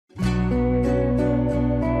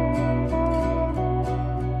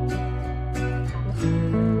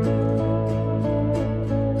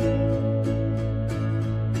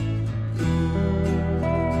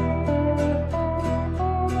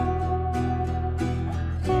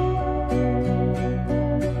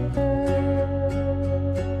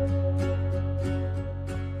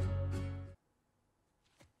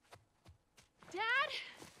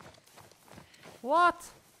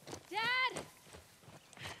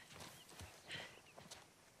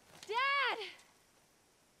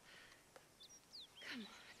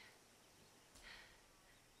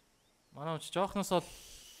Арамч жоохноос бол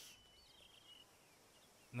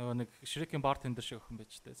нөгөө нэг Шрекийн бартендер шиг охин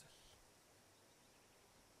байж тээ.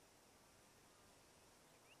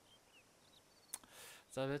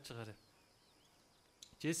 За байж байгаарай.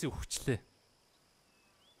 Джесси өгчлээ.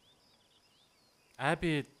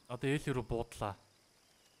 Аби одоо Эли рүү буудлаа.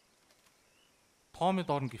 Томми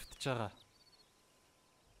доор нь гифтэж байгаа.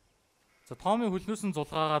 За Томми хөлнөөс нь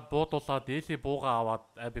зулгаагаад буудуулаад Эли бууга аваад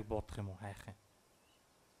Абиг буудах юм уу хайх юм.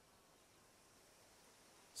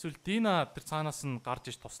 Эсвэл Дина тэр цаанаас нь гарч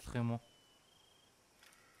иж туслах юм уу?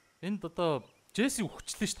 Энд одоо Джесси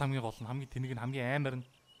өгчлээ шүү дээ хамгийн гол нь хамгийн тэнэг нь хамгийн аймар нь.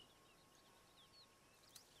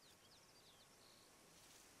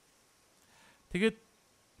 Тэгээд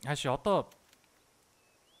хааши одоо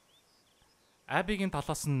Абигийн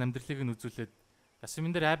талаас нь амьдралыг нь үзүүлээд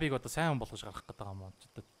Ясмин дээр Абиг одоо сайн хүн болгож гаргах гэдэг юм уу?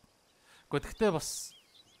 Гэхдээ бас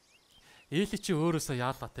Эли чи өөрөөсөө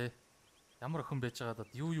яалаа те. Ямар охин байж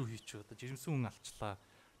байгаад юу хийчих одоо жирэмсэн хүн алчлаа.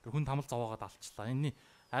 Тэр хүн тамал зовоогоод алчлаа. Энэний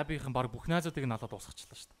Абигийнхэн баг бүх найзуудыг нь алаад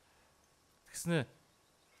дуусгачлаа шүү дээ. Тэгснэ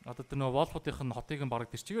одоо тэр нөгөө Волфотын хотыг нь баг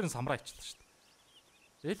тэр чигээр нь самраа ичлаа шүү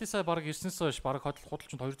дээ. Эли сая баг ирснээс хойш баг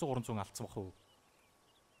худалч 200 300 алдсан бах уу.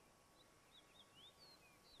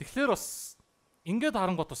 Тэгэхээр бас ингээд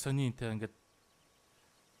харангууд бас сони те ингээд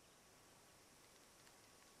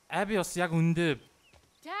Аби бас яг үндэ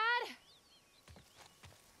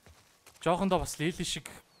жоохондоо бас Эли шиг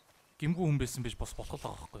гимгүү хүн байсан биш бас болох л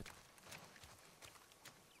байгаа байхгүй.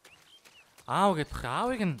 Аав гэдэг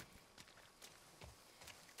аавыг нь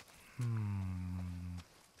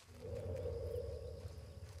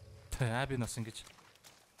Аби нас ингэж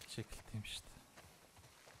шигэлт юм шүү дээ.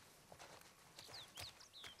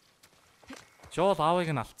 Жол аавыг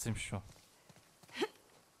нь алдсан юм шүү.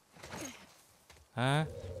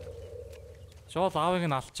 Жол аавыг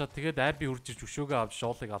нь алчаад тэгээд Аби үржиж өшөөгөө авч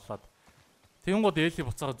Жолыг алаад Тэнгууд Эли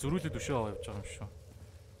буцаагаад зөрүүлээд өшөө аваа явж байгаа юм шүү.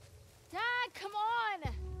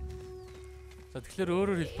 За тэгэхээр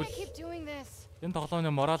өөрөөр хэлбэл энэ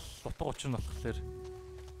тоглооны морал утга учир нь болохоор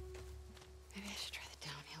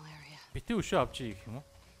битээ өшөө авч ийх юм уу?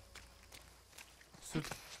 Эсвэл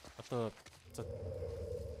одоо за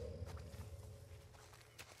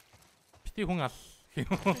битээ хүн ал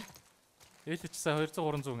юм уу? Эли ч сая 200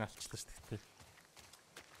 300 хүн алчлаа шүү дээ.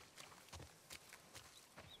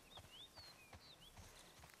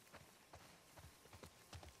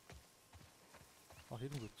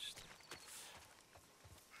 Хэдэн гүч шүү дээ.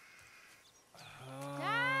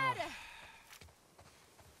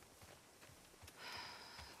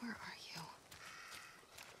 Where are you?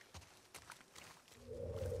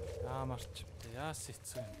 Марч яас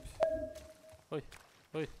хэцүү юм бэ?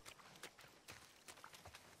 Ой.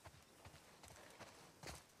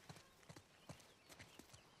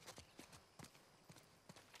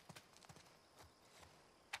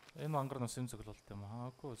 Энэ мангар нас юм зөвлөлт юм аа.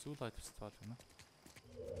 Аагүй зүйл айдварч таал гэнэ.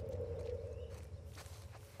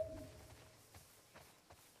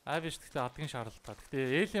 Авиш гэхдээ адгийн шаардлагатай.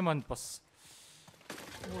 Гэхдээ Эли манд бас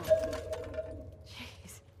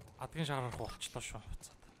адгийн шаардлага болчлоо шүү.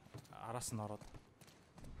 Араас нь ороод.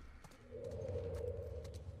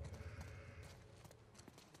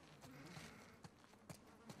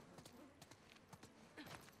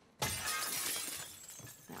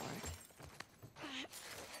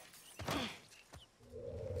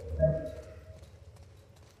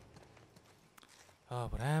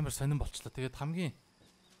 Амар сонирн болчлоо. Тэгээд хамгийн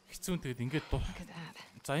хэцүү нь тэгээд ингээд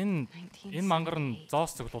за энэ мангар нь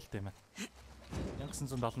зоос цуглуулт юм байна.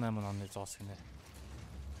 1978 оны зоос гинэ.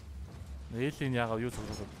 Элийн яагаад юу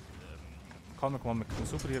цуглуулдаг? Комик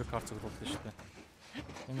супер хиро карт цуглуулдаг шүү дээ.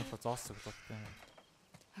 Энэ их зоос цуглуулдаг юм.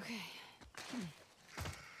 Окей.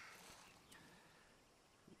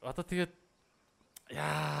 Одоо тэгээд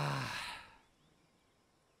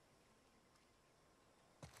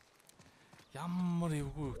ямар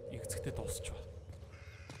эвгүй игцэгтэй дуусч ба.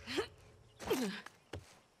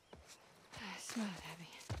 Smart Abby.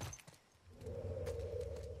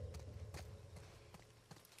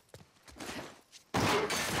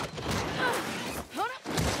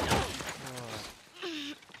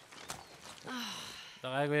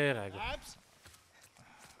 Гайгүй.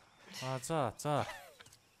 За.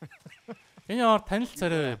 Энэ яар танил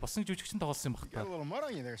царай босон жүжигчин тоглосон юм баг та.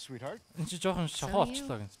 Энэ чи жоохон шахуу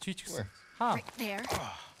олчлоо гэн. Чи ч гэсэн.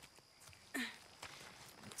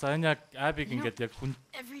 За энэ яг Абиг ингээд яг хүн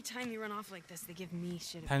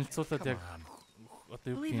танилцуулаад яг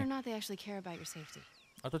одоо юу гэх юм.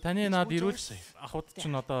 Одоо таны наад ирүүл ахуд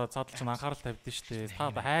чинь одоо цаадал чинь анхаарал тавьдэн штэ. Та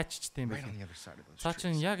хайччтэй юм байна. Цаа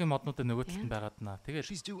чинь яг юм моднуудаа нөгөө талд нь байгаад наа. Тэгээд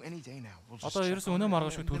одоо ерөөсөө өнөө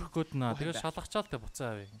маргаш шиг төрөх гээд наа. Тэгээд шалгачаал тэ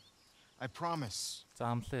буцаа авъя. I promise.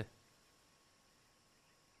 За амлаа.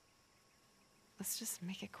 Let's just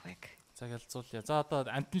make it quick. Цаг ялцуулъя. За одоо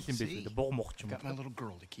амтны юм байл үү? Буг муух ч юм Got my уу. little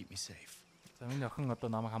girl to keep me safe. За миний охин одоо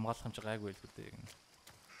намайг хамгаалах юм чи гайгүй л үү.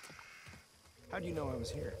 How do you know I was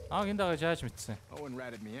here? Гиндаа яаж мэдсэн? Owen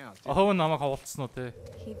ratted me out. Охин намайг хавуулцсан уу те?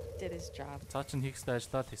 He did his job. Цаа чин хийхстэй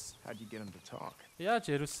ажиллаад хийсэн. How'd you get him to talk? Яаж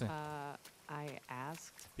яриулсан? I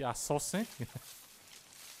asked. Би асуусан.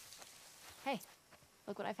 Hey,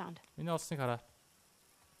 look what I found. Миний олсныг хараа.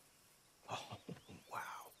 Oh,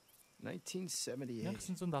 wow. 1978.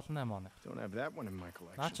 1978 он. Don't have that one in my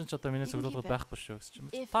Наа collection. чин ч одоо миний зөвлөлд байхгүй шүү гэж юм.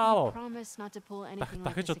 If you Таа. promise not to pull anything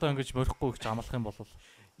like Дахиж this одоо again, ингэж морихгүй гэж амлах юм бол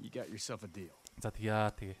You got yourself a deal. за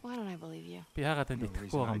тэгээ. why don't I believe you? Би яагаад энд No итгэхгүй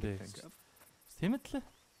reason байгаа I юм бэ? can think of. Тэмэтлээ.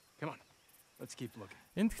 Come on. Let's keep looking.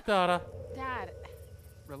 Энд гэхдээ хараа. Dad.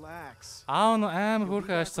 Relax. Аав нь амар You'll be хөөрхөн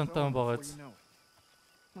back аж with сантай хүн Owen байгаа. before you know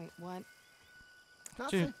it. Wait, what?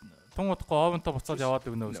 Чи Nothing. тун удахгүй овонтой буцаад яваад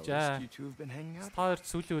өгнө гэж. Noticed you two have been hanging out. Та хоёр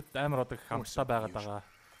сүүлийн үед амар одоо их хамтдаа байгаад байгаа.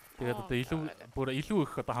 Тэгээд одоо илүү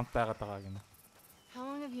их одоо хамт байгаад байгаа гэнэ. How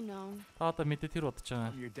long have you known? Та одоо мэдээ тэр бодож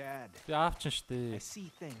байгаа. I'm your dad. Би аав чинь I штэ. see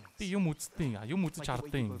things. Би юм үзтiin. Юм үзэж Like the way you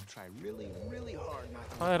хардیں۔ both try really hard not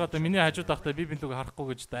to. Та хоёр одоо миний хажууд байхдаа би бинтүүг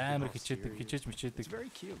харахгүй гэж амар хичээж мичээдэг. It's very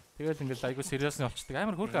cute. Тэгэл ингээл айгу сериусны болчдөг.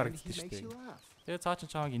 Амар хөөрхөн And харагддаг he makes штэ. you laugh. Тэгээ цаа чин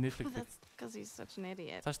чамайг инээлдэг. That's because he's such an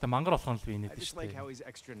idiot. Цаашдаа мангар болох нь л би I инээдэг just like штэ. how he's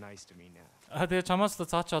extra nice to me now. Тэгээ чамаас л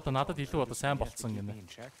цаа чи одоо надад илүү одоо сайн You have to болцсон keep me гинэ. in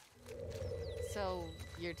check. So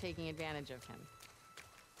you're taking advantage of him.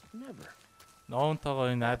 Never. Ноонтойгоо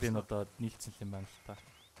энэ абийн одоо нийлцсэн юм байна л та.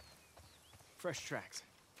 Fresh tracks.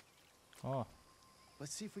 Оо.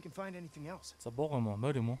 Let's see if we can find anything else. За бууг юм уу?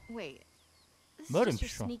 Морь юм уу? Wait. This Murder is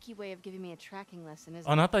just your mission. sneaky way of giving me a tracking lesson, isn't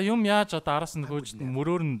А it? надаа юм яаж одоо араас нь хөөж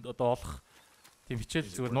мөрөөр нь одоо олох тийм хичээл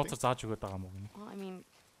зүгээр нууцаар зааж өгöd байгаа юм уу гинэ. Well, I mean,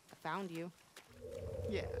 I found you.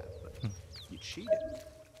 Yeah, but you cheated.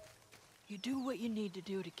 You do what you need to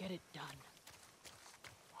do to get it done.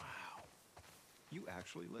 Wow. You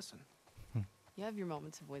actually listen. You have your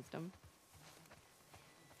moments of wisdom.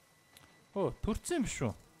 Оо, төрцөн юм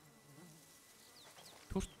шүү.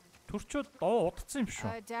 Төрчөөд удцсан юм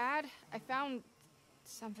шүү. Dad, I found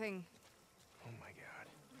something. Oh my god.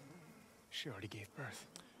 She already gave birth.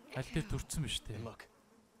 Аль дээр төрцөн биш үү? And look.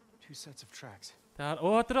 2 sets of tracks. Тэр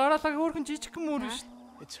тэр араалаа хөөрхөн жижигхэн мөр биш.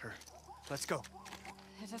 It's her. Let's go.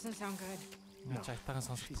 That doesn't sound good. Яаж айтагаан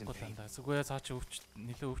сонсохгүй даа. Зүгээр цаа чи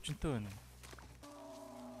нэлээ өвчнөй байна.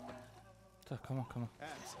 За, come on. Come on.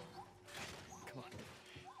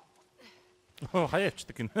 Оо,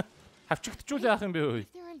 хаяачдаг гин. Хавчигдчихвол яах юм бэ өө?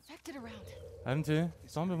 If they're infected around, Харин тий,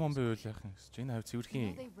 зомби момби үйл яах юм. Энэ хав you know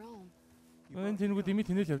цэвэрхийн. they roam. Энэ тэнэгүүд ими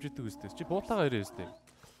тэнэл явж идэг үстэй. Чи буудлаагаа ирээ үстэй.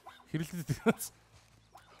 Хэрэлдэдэг.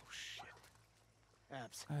 Oh shit.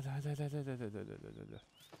 Abs.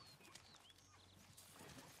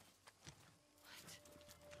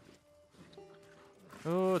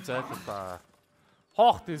 Оо, зайлтаа.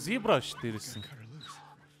 Хоох тий зебра ш дээрсэн. Cut her loose.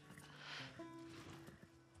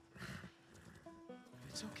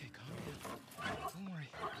 It's okay, calm down. Don't worry.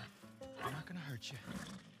 I'm not gonna hurt you.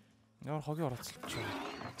 Ямар хогийн оролцолч.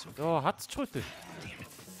 Йоо, хатчих үү.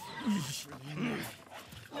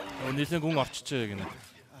 Оо, нэлээд гүн орчижээ гинэ.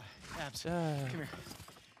 Abs. За. Come here.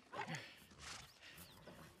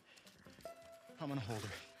 I'm gonna hold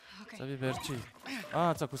her. Okay. За би барьчих.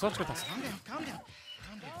 За гүсэлчгээ тас. Calm down. Calm down.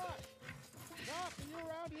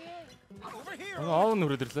 Over here. Аав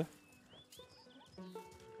нүрээд ирлээ.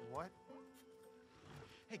 What?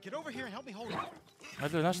 Hey, get over here and help me hold her.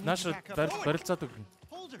 Алуу нааш барилцаад өг.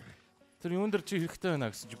 Hold her. Тэр юун дээр чи хэрэгтэй байна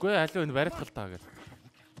гэсэн. Үгүй алуу энэ барилтал таа гэл.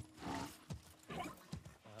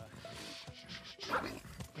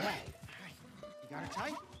 You got her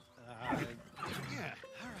tight? Yeah.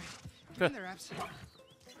 All right. Get in there, Abs.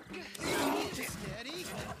 Steady.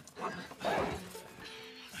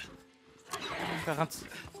 Ганц.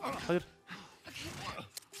 Хоёр.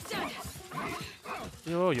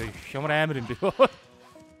 Йоо ямар амар юм бэ.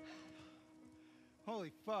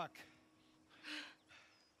 Holy fuck.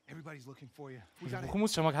 Everybody's looking for you. We got it.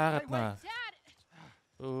 Хүмүүс чамайг хаагаад наа. Dad,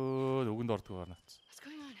 Өө өгөнд ордог байна. what's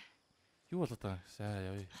going on? Юу болоод байгаа? Сайн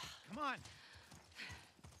явъя. Come on.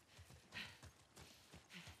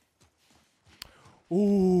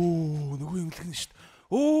 Оо, нөгөө имлэг нь шүү дээ.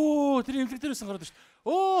 Оо, тэр имлэг дээрээс гараад шүү дээ.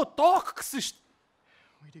 Оо, док гэсэн шүү дээ.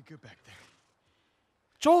 We did good back there.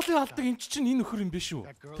 Жуулын алдаг эмч чинь энэ өхөр юм биш үү?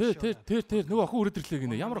 Тэр нөгөө охин өрөөд ирлээ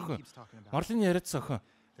гинэ. Ямар охин? Марлины яриадсан охин.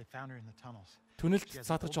 They found her in the tunnels. Түнэлт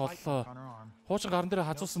цаатгаж оллоо. On her arm. Хуучин гарн дээр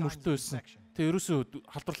хазуулсан мөртөө байсан. Тэ ерөөсөө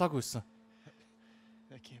халдварлаагүй байсан.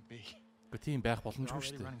 That can't be. Гэхдээ тийм байх They're боломжгүй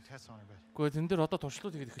already шүү дээ. running tests on her, but Гэхдээ тэн дээр одоо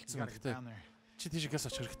туршлууд хийгээд you эхэлсэн gotta байна. get Гэхдээ down there. чи тийшээс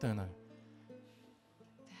очих хэрэгтэй байна.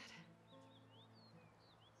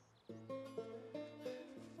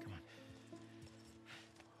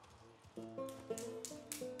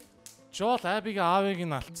 Жол Абигийн аавыг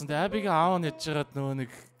нь алдсан. Тэгээ Абигийн аав нь яж жагаад нөгөө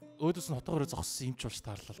нэг өөдөөс нь хотгоороо зогссон юм ч болж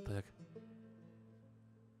таарлаа л та яг.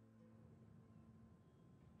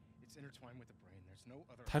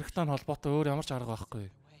 Тархитан холбоотой өөр ямар ч арга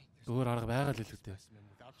байхгүй. Өөр арга байгаа л илүү дээ.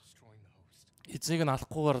 Эзнийг нь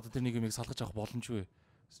алахгүйгээр одоо тэр нэг юмыг салгаж авах боломжгүй.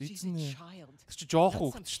 Эзэн тэр чи жоох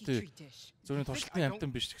хүүхэд ч дээ. Зөвхөн туршилтын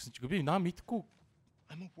амтан биш гэсэн чинь би наа мэдгүй.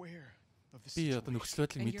 Би одоо нөхцөл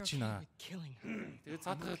байдлыг мэдчихэе. Тэгээ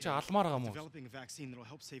цаадах чи алмаар байгаа мó.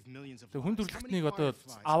 Тэгээ хүн төрөлхтнийг одоо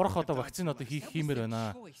аврах одоо вакцин одоо хиймээр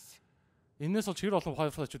байна. Энээс бол хэр олон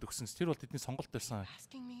Firefly-чуд өгсөн. Тэр бол тэдний сонголт байсан.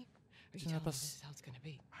 Чи надаас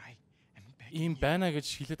ийм байна гэж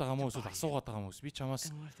хэлээд байгаа мó эсвэл асуугаад байгаа мó. Би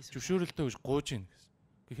чамаас зөвшөөрөлтөө гэж гууж гин.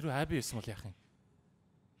 Хэрвээ Аби байсан бол яах юм?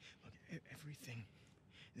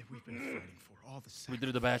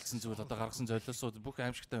 Бидний байлцсан зүйл одоо гаргасан золиосууд бүх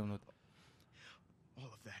аимшигтай юмнууд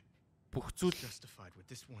бүх зүйл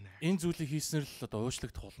энэ зүйлийг хийснээр л одоо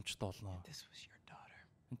уучлагдах боломжтой болно.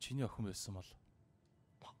 Энэ чиний охин байсан бол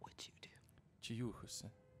чи юу их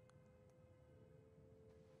байсан?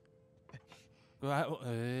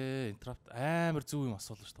 Интеррапт амар зөв юм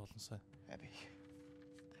асуулаа шүү дээ олонсаа. I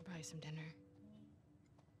buy you some dinner.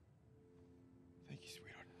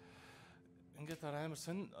 Ингээд амар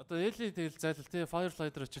сон одоо Эли тэгэл зайлал тий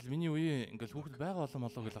Firefly дээр очил миний үеийн ингээд хүүхэд байгаа болон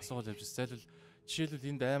молоо гэж асуувал явж зайлал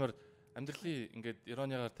жишээлбэл энд амар амьдралын ингээд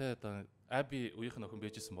ирониягаар тий одоо Аби үеийнх нь охин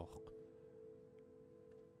байжсэн баахгүй.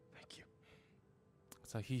 Thank you.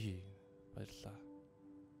 За хий баярлаа.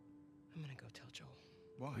 I'm gonna go tell Joel.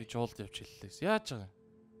 Би Joel-д явж хэллээ. Яаж байгаа?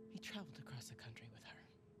 He traveled across the country with her.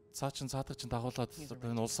 Цаадаг чин дагуулад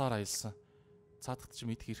одоо энэ улсаар аялсан. Цаадагт чи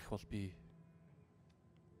мэдх ирэх бол би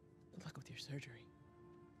Good luck with your surgery.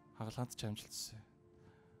 хагалгаанд ч амжилтсан.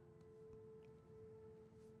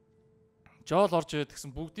 Жоол орж ирээд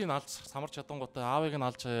гэсэн бүгдийг нь алж самарч чадангуудаа аавыг нь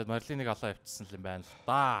алж хаяад Марлиныг алаа явчихсан юм байна л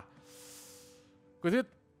да. Гэхдээ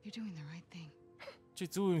You're doing the right thing. чи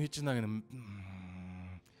зөв юм хийж байна гэнэ.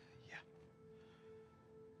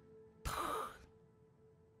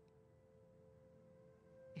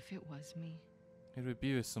 If it was me, Хэрвээ би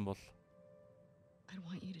байсан бол I'd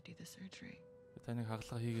want you to do the surgery. таныг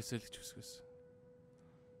хагалгаа хийгээсэй л гэж хүсвэсэн.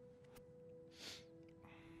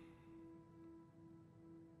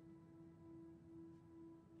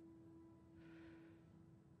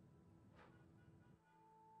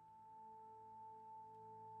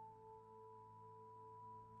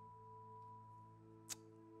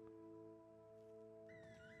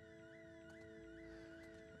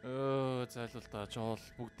 Зайлвал та Жоол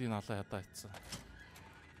бүгдийг нь алаа ядаа ицсэн.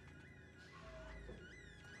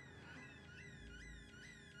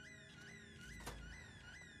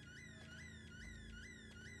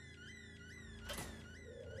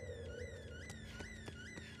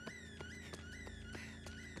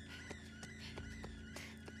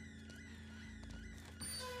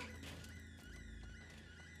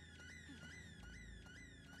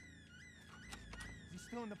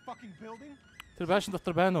 Still in the fucking building? Тэр байшин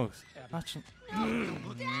дотор байна уу гэсэн. Наа чи.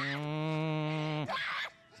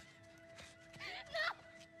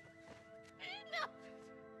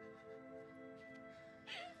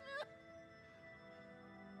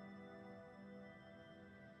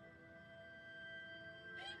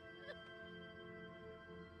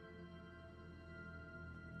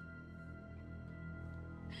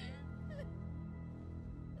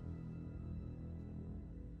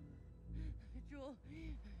 Joel,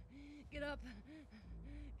 get up.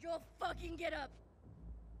 Joel, fucking get up.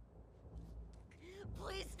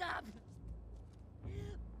 Please stop.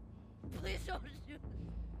 Please don't shoot.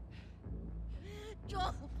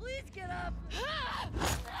 Joel, please get up. No!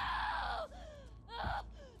 No!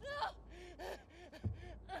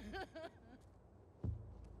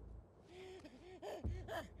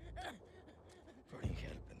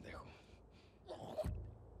 Fucking pendejo.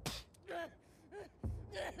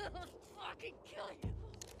 I'll fucking kill you.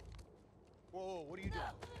 Whoa, what are you doing?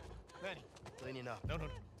 Manny. Cleaning up. No.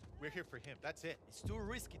 We're here for him. That's it. It's too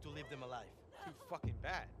risky to leave them alive. Too fucking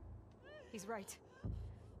bad. He's right.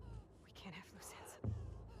 We can't have loose ends.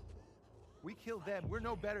 We killed them. We're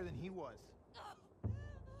no better than he was.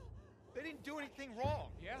 They didn't do anything wrong.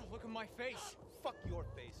 Yeah, look at my face. Fuck your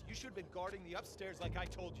face. You should have been guarding the upstairs like I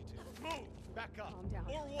told you to. Move! Back up. Calm down.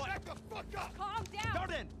 Or what? Back the fuck up! Calm down!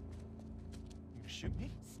 Darden! You shoot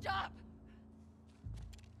me? Stop!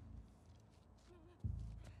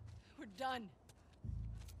 We're done.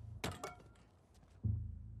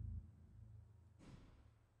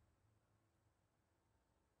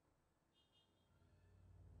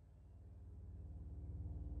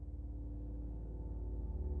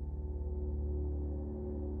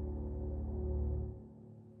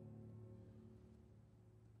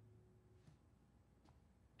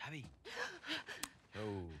 Abby.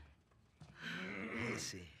 Oh.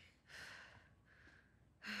 Easy.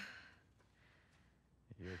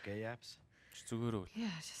 You okay, Abs? Зүгээр үү.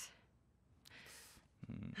 Yeah, just.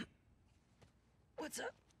 What's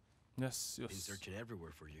up? Yes. Been searching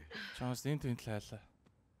everywhere for you. Чамаас энэ төвд лайлаа.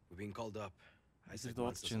 We've been called up. Айсыг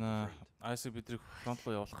дуудаж байна. Айсыг бидрийг фронт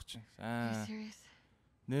руу явуулах гэж Are байна. you serious?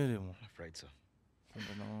 Нэр юм уу? Afraid so.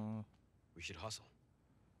 Тэнэ. We should hustle.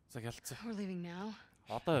 За ялцсан. We're leaving now.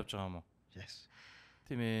 Одоо явж байгаа юм уу? Yes.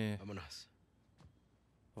 Тийм ээ. Vamonos.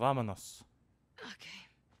 Vamonos.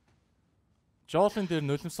 Okay. Жоолын дээр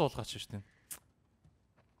нулимсан уулгаач шүү дээ.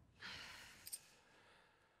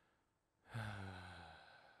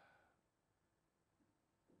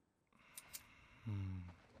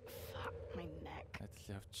 My neck.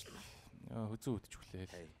 Адил явчлаа. Яа хүзүү үдчих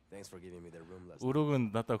хүлээл. Hey, thanks for giving me the room last Өрөөг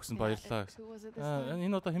нь надад өгсөн баярлалаа. Who was it this time?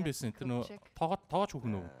 Энэ одоо хэн байсан? Тэр нөө тоогооч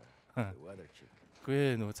хүүхэн үү? The weather chick.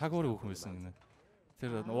 Үгүй нөө цаг өөрөө хүүхэн байсан гинэ.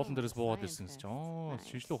 Тэр уулан дээрээс буугаад ирсэн гэж. Оо,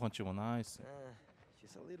 шинжлэх ухаан ч юм уу. Nice.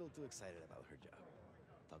 She's a little too excited about her job.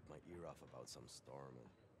 Talked my ear off about some storm and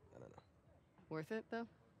I don't know. Worth it though?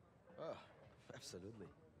 Oh, absolutely.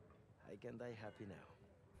 I can die happy now.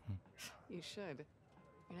 You should.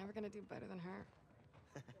 You're never gonna do better than her.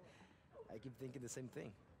 I keep thinking the same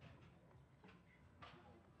thing.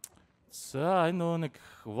 За энэ нөө нэг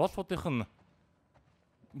Волфодын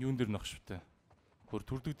юун дээр нөх швтэй. Хөр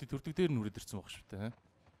төрдөг дээр нүрээд ирсэн баг швтэй.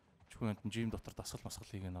 Чүхэн амт жим дотор дасгал масгал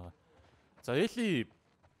хийгэн байгаа. За Эли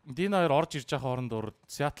Дина хоёр орж ирж байгаа хооронд урд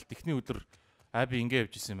Сиэтл техний өдөр Аби ингэ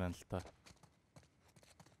явж исэн юм байна л да.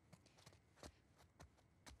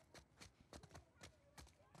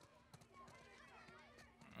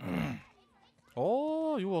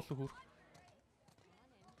 Оо, юу болов хөр.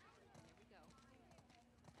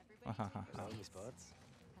 Hello, Miss Buds.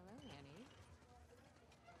 Hello, Annie.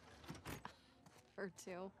 Her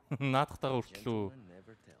too. Наадахтайгаа өртлөө. Gentleman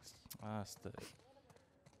never tells. Сте.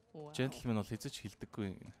 Wow. Джентльмен бол хизэж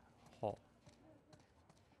хилдэггүй. Хоо.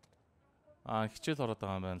 Хичээл ороод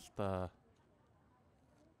байгаа юм байна л да.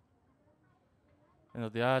 Энэ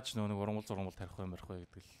одоо яаж нэг урангуул зургуул тарих юм ярих вэ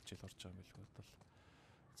гэдэг л хичээл орж байгаа юм билгүй бол.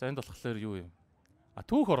 За энд болохоор юу юм?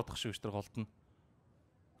 Түүх ороод тах шүү дээ голд нь.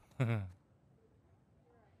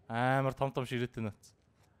 Амар том ширээтэй нац.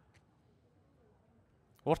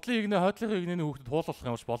 Уртлын игнэ хойдлынхын игнэний хүүхдэд хуулуулах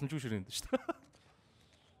юмш боломжгүй ширээнд шүү дээ.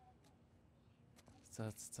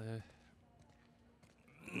 За.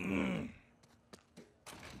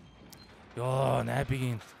 Йоо,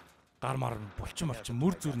 Набигийн гар мар булчин мөр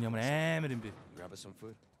зүр нь ямар амар юм бэ? Grab us some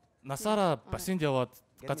food. Насаараа бассейнд яваад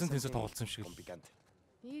газар тэнцээр тоглолцсон юм шиг л. Complicante.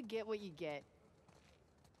 You get what you get.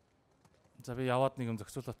 За би яваад нэг юм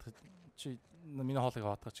зохицуулаад чи миний хоолыг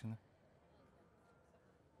аваад гаач гинэ.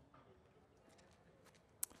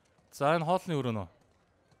 За энэ хоолны өрөө нөө.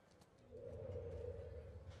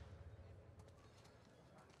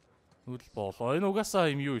 Нүдэл боолоо. Энэ угаасаа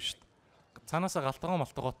юм юу шүү дээ. Цаанаасаа галтгоо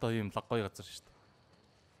ийм лаг гоё газар шүү дээ.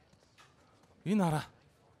 Энэ хараа.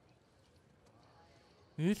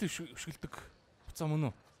 Нийл өшгөлдөг буцаа мөн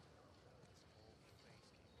үү?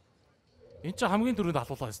 Энд чи хамгийн дөрөнд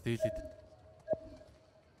алуулаа хэвчээ дийлээд.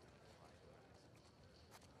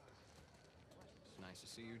 Nice to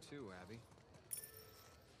see you too, Abby.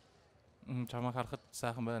 Чамаа харахад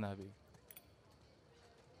сайхан байна Аби.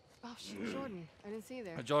 Oh, Jordan. I didn't see you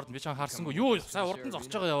there. Jordan би чам харсангүй. Юу сая урд нь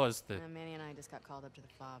зогсож байгаа яваа өстэй. Manny and I just got called up to the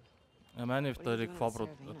fob. Манай вторыг фоб руу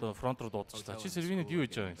одоо фронт руу дуудчихлаа. Чи сервинд юу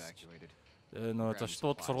хийж байгаа юм? Нөө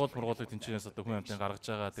зочдууд сургууль мургуулыг тэнчнээс одоо хүн амтны гаргаж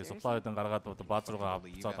байгаа. Тэгээ суплайдын гаргаад одоо бааз руугаа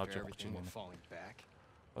буцаад авч явах гэж юм.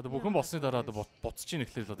 Одоо бүхэн болсны дараа одоо буцаж ийн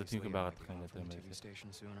эхлээл одоо тийм юм байгаад байгаа юм гэдэг юм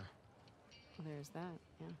байна. Well, there's that.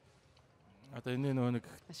 Yeah. Одоо энэ нөө нэг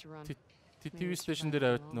I should run. TV station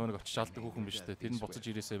дээр аваад нөө нэг очиж алдаг хүүхэн биш үү? Тэр нь буцаж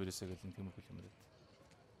ирээсэй бэрээсэй гэл юм хөл юм байна.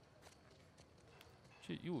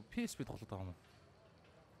 Чи юу PSP тоглоод байгаа юм уу?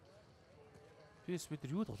 PSP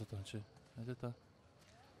дээр юу тоглоод байгаа юм чи? Надад та.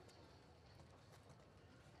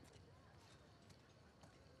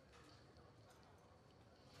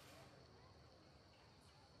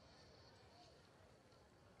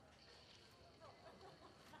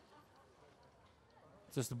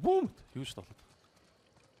 Just boom. Юу ч тоглоод.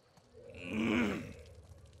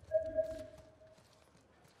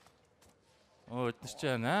 Оо эднэр чи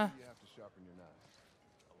яана?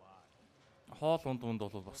 Хоол унд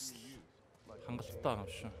бол бас хангалттай байгаа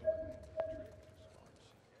юм шүү.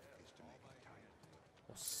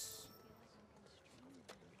 Ус.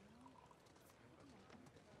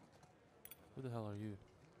 Who the hell are you?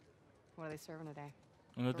 What are they serving today?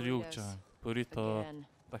 Өнөөдөр юу гэж байгаа? Burrito, Again.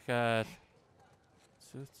 дахиад.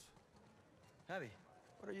 Сүт. Abby,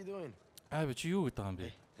 what are you doing? Аби чи юу гэдэг юм бэ?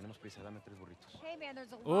 Tenemos prisa, dame 3 burritos. Hey man,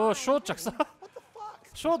 there's a Оо, шууд жагсан.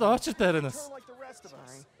 Шууд очиртай харинаас. Turn like the rest of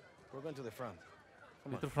us. We're going to the front.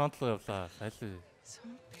 Бид фронт руу явлаа. Аль. So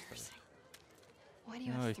embarrassing. Why do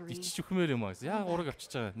you have 3? Ичиж өхмээр юм аа гэсэн. Яг ураг авчиж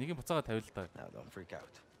байгаа. Нэг нь буцаага тавил л да. Now don't freak out.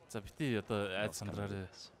 За бити одоо айд сандраарэ.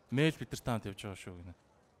 Мэйл бид нар таанд явж байгаа шүү гинэ.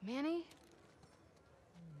 Manny?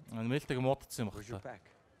 Мэйлтэйг муудсан юм Where's your багтаа. pack?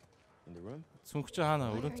 In the room? Сүнхч хаана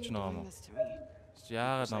Why are өрөөнд ч you байгаа doing юм уу? this to me?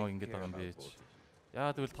 Яагаад намайг ингэж байгаа юм бэ?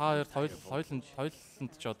 Яагаад гэвэл та хоёр хоёуланд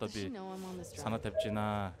ч одоо Does she би know I'm on this санаа drive? тавьж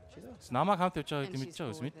байна. She does. Намайг хамт явж байгааг And мэдж she's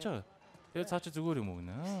байгаа cool гэсэн мэдж with байгаа. Тэгээ цаа чи зүгээр юм уу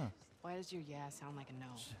гинэ. Why does your yeah sound like a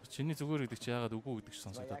no? Чиний зүгээр гэдэг чи яагаад үгүй гэдэг чи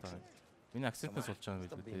сонсогдоод байгаа юм. Миний акцентнээс болж байгаа юм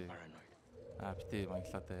Stop билүү being дээ. paranoid. Бити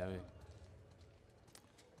манглаатай явъя.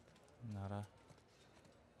 Нара.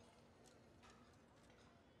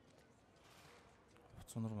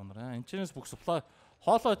 Цунар монор. Энэчнээс бүх supply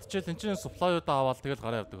хоолоо идчихэл энэчнээс supply-уудаа аваад тэгэл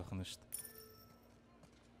гараа явдаг байх нь шүү дээ.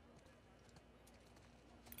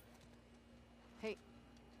 Hey,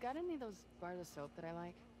 got any of those bars of soap that I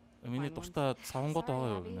like? Миний дуртай савангууд байгаа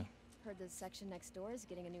юу гинэ. Heard the section next door is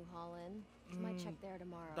getting a new haul in. Might check there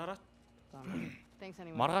tomorrow. Дараа Bummer. Thanks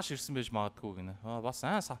anyway. маргааш ирсэн байж магадгүй гинэ. Бас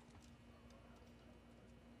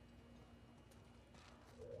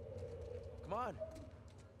Come on.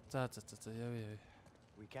 За явъя.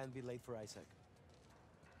 We can't be late for Isaac.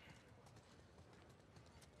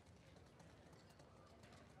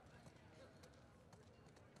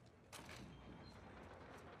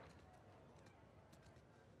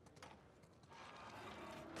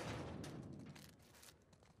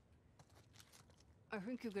 I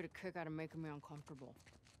think you get a kick out of making me uncomfortable.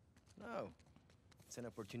 No. It's an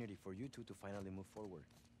opportunity for you two to finally move forward.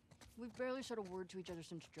 We've barely said a word to each other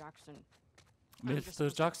since Jackson. Мистер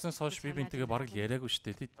Джаксон хойш би бинтэйгээ бараг яриаггүй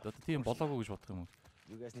шүү дээ. Одоо тийм болоогүй гэж бодох юм уу?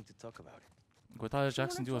 You guys need to talk about it. Гэхдээ та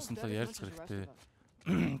Джаксонд юу болсон талаар ярилцах хэрэгтэй.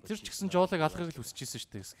 Тэр ч гэсэн Жоолыг алахыг л хүсэж ирсэн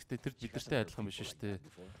шүү дээ. Гэхдээ тэр бидэртэй адилхан биш шүү дээ.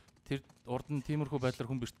 Тэр урд нь тиймэрхүү байдлаар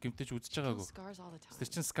хүн бэрт гэмтэж үзэж байгаагүй. Scars all the time. Тэр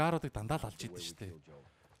чин скаруудыг дандаа л алж идэв шүү дээ.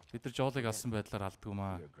 Бид нар Жоолыг алсан байдлаар алдгүй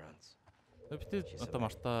маа. Your grants. Бид одоо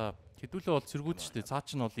Марта хэдүүлээ бол цэргүүд шүү дээ. Цаа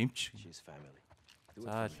чинь бол эмч. She's family. Do it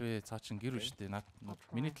За for me. аль вэ? Цаа чинь гэр шүү дээ.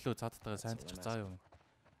 Миний төлөө цаадтайгаа сайн тчих заа юу.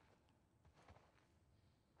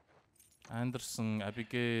 Андерсон,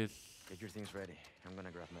 Абигейл. Get your things ready. I'm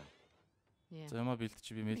gonna grab mine. Yeah. За ямаа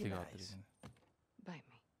бэлдчих би мэйлийг аваад ирнэ. Bite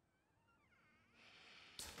me.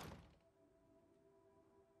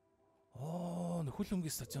 Нөхөл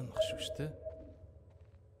өмгийн стадион баг шүү дээ.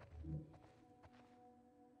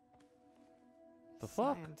 The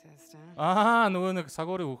fuck? Scientist, huh? Нөгөө нэг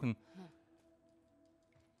сагуурын хүүхэн.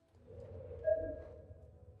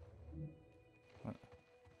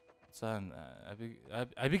 За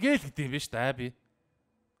Абигейл гэдэг юм биш үү Аби?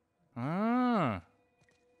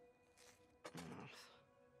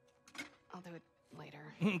 I'll do it later.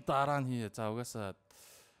 Дараа нь хий. За угаасаа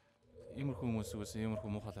иймэрхүү хүмүүс үгүйс иймэрхүү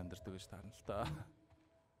муухай амьдэрдэг гэж таарна л та.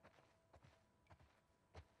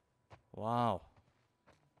 Вау.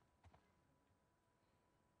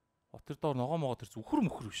 Отэр доор ногоо тэр үхэр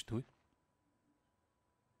мөхөр биш үү?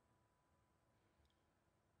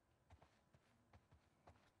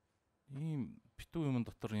 Ийм битүү юм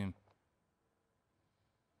дотор ийм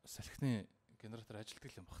салхины генератор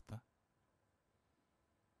ажилтдаг юм бах та.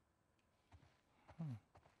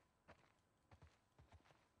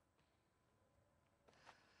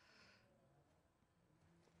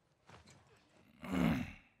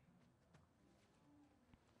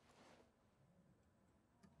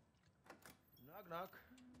 Knock knock.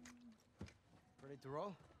 Ready to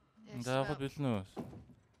roll? За яхад билнэ үү?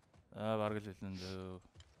 Бараг л билнэ дөө.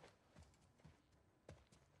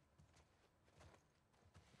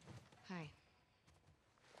 Hi.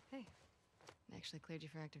 Hey. I actually cleared you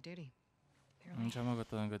for active duty. Чамаг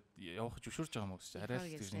одоо ингээд явах зөвшөөрч байгаа юм уу гэж арай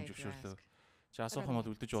л тийм зөвшөөрлөө. Чи асуух юм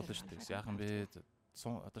бол үлдэж болно шүү дээ. Яахан бэ?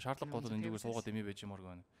 Одоо шаардлага гол энэ зүгээр суугаад эми байж юмар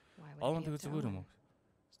гэнэ. Овн тэгээ зүгээр юм уу?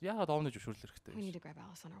 Яагаад овны зөвшөөрөл хэрэгтэй? We need to grab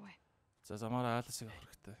Alice on our way. За замаараа Алисыг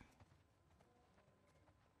авах хэрэгтэй.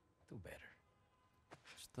 Do better.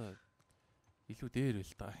 Хэвээ илүү дээр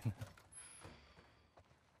байл та.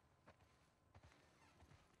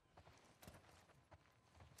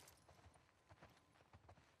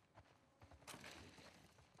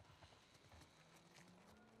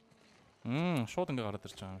 Шууд ингээ гараад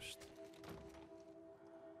ирж байгаа юм шүү дээ.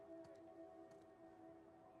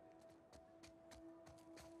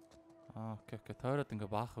 Окей. Тойроод ингээ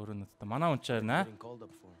баах өрөөнөд. Манай хүн ч харна. Getting called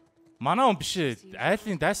up for. Манай хүн биш ээ.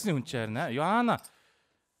 Айлын дайсны хүн ч харна. Яана.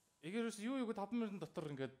 Эгээрээс юу 5 минутын дотор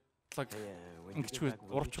ингээд Yeah, when you ингэчгүй get back,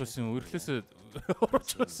 we'll урч be байсан юм. checking Өрхлөөсөө the урч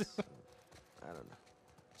байсан. I don't know.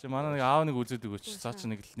 Чи манай нэг аав нэг үзээд өгөөч. Цаа чи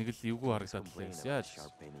нэг л эвгүй харагдаад л гэсэн. Яаж?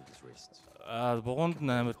 Бугуунд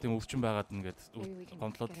амар тийм өвчин байгаад нэгэд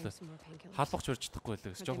гомдлоод л халбах чурж чадахгүй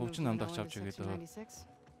байлаа гэсэн. Жог өвчин намдагч авч игээд байгаа.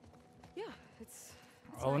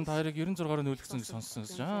 Оон таарыг 96-аар нүүлгсэн гэж сонссон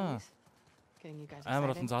гэж.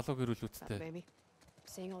 Амар олон залуу гэрүүлүүдтэй.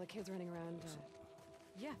 Seeing all the kids running around.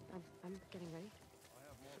 Yeah, I'm getting ready.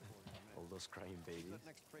 All those crying babies.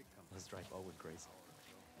 Let's drive out with Grace.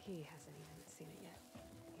 He hasn't even seen it yet.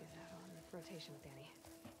 He's out on rotation with Danny.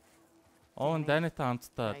 Оон Данитай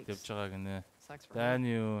хамтдаа явж байгаа гинэ.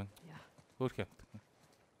 Дани юу? Хөөх юм.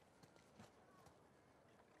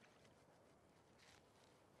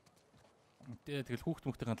 Тэгэл хүүхд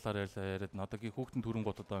мөхтийн талаар яриад одоогийн хүүхдэн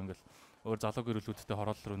төрөнгүүд одоо ингээл өөр залуу гэрүүлүүдтэй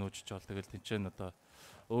хороол руу нөөжж жаал тэгэл тэнцэн одоо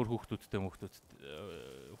өөр хүүхдүүдтэй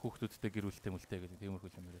гэрүүлтэй мөлтэй гэдэг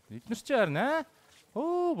тиймэрхүү юм яриад. Эднэр чи харна.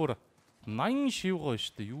 Оо бүр 80 шивгоо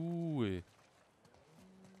штэ юу вэ?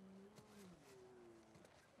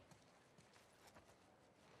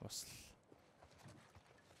 Бас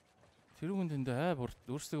тэр хүнд энэ бүр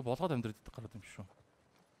өөрсдөө болгоод амьдраад идэх гараад юм шүү.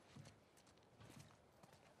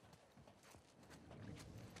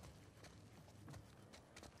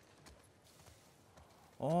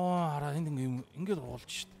 Хараа энд ингээд уулж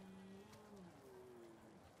штт.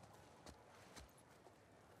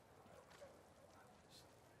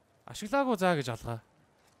 Ашиглаагүй заа гэж алгаа.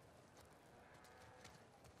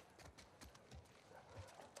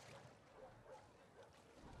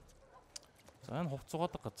 За энэ хувц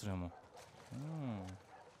зугаадаг газар юм уу?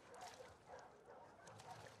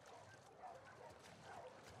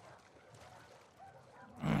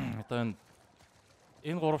 Одоо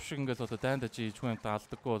энэ гурав шиг ингээл одоо дайнд ажи ичгүй юмтай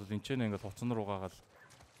алдаггүй бол энэ ч ингээл хувцсан руугаагаал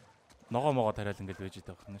ногоо могоо тариал ингээл байж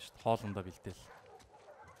идэг байна шүү дээ. Хоолундаа бэлдээл.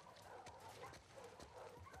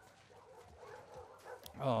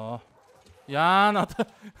 Яа надаа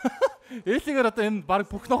ээлигээр одоо энэ баг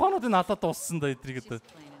бүх ногоонуудыг алаад дууссан да эдрийг одоо.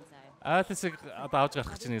 Айлсыг одоо авч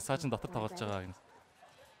гарах гэж нэг саажин дотор тоглож байгаа юм.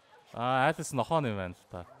 Айлс нохоо юм байна л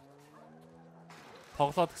та.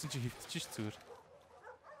 Тоглоод гэсэн чи хөвтөж ш зүгээр.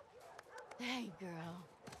 Hey girl.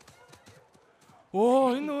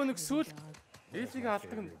 Энэ нэг сүл ээлийг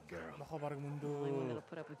алдаг нохоо баг мөндөө.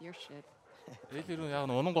 Ээл рүү яг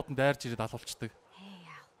унгууд нь дайрч ирээд алуулцдаг. Hey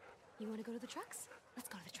Al. You want to go to the trucks? Let's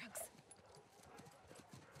go to the trucks.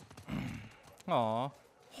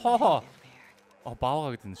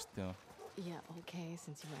 Баага гэдэг нь шүү дээ. Yeah, okay,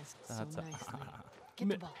 since you asked so nicely. Get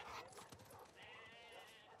the ball.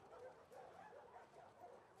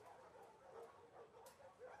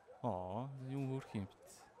 Юм хөрх юм бит.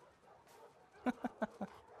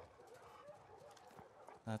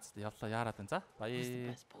 Наац ялла яарад энэ за. Бай.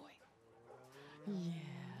 Best boy. Yeah.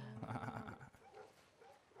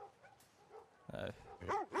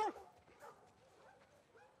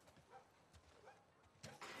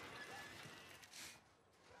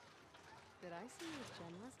 Did I see you with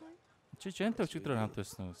Jen last night? Чи Жентэй өчигдөр хамт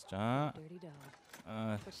байсан уу гэж. Dirty dog.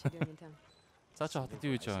 What's she doing in town? За чи хотод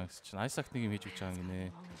юу хийж байгаа гэсэн чинь Айсак нэг юм хийж өгч байгаа гинэ.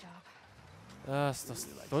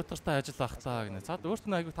 Луйтартай ажил ахлаа гинэ. За өөрт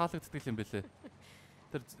нь айгүй таалагддаг юм бэлээ.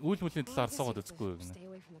 Тэр үйл мүлийн талаар асуугаад үзэхгүй гинэ.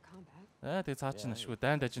 Тэгээ цаа чинь ашгүй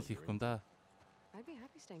дайнд ажил хийхгүй юм да.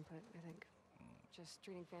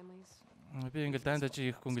 Би ингээл дайнд ажил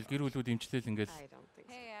хийхгүй ингээл гэр бүлүүд имчлээл ингээл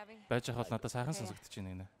байж ахвал надад сайхан сонсогдож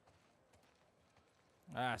байна гинэ.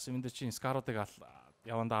 Сэмэндэ чи скаруудыг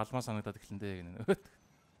явандаа алмаа санагдаад эхлэн дээ гинэ.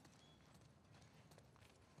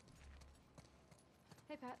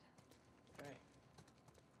 Hey, Pat.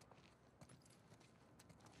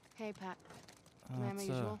 Hey, Pat. Can I have my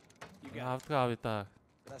usual? Avda.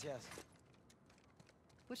 Gracias.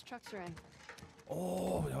 Which trucks are in?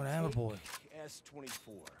 You're an hammer boy.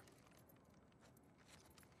 S24.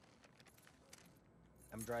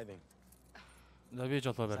 I'm driving. Би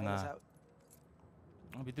жолоо Sign us барина. out.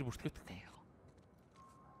 Бид нар бүртгэх.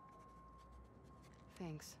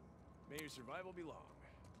 Thanks. May your survival be long.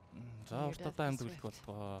 За уртаа амьд үлдэх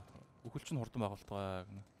болтгоо. Үхэл чинь хурдан байгуултгаа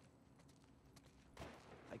гэнэ.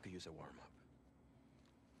 I could use a warm up.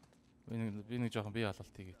 Би нэг жоохон бие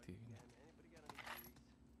алалт хийгээд гинэ.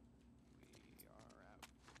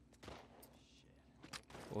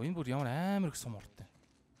 Энэ бүр ямар амар их сум уртаа.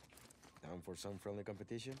 Down for some friendly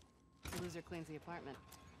competition? The loser cleans the apartment.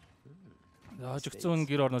 Жигцэн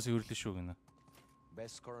гэр орноос ирлээ шүү гинэ.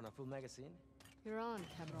 Best score on a full magazine? You're on,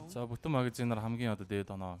 Cabron. За бүтэн магазинаар хамгийн одоо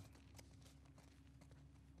дээд оноо.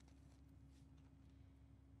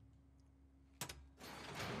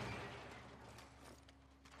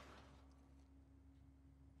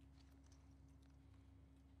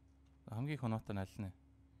 Хамгийн их оноотой нь аль нэ?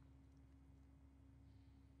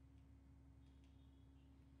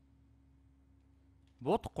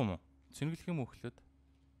 Буудахгүй юм уу? Цэнгэлэх юм уу хөлөөд?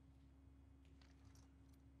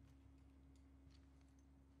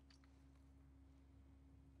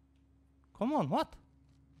 Come on, what?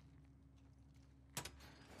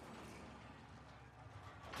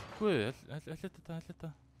 Гүй, аль.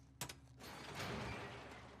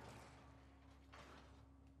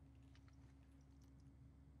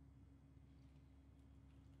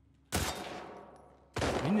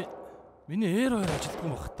 Миний эр хоёр ажилтгүй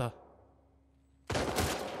юм бах та.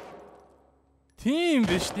 Тийм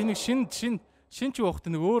биш. Энийг шинж явахт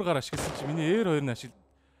нэг өөр гар ашигласан чи миний эр хоёр нь ашиг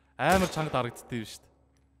амар чанга дарагддээ биш шүү дээ.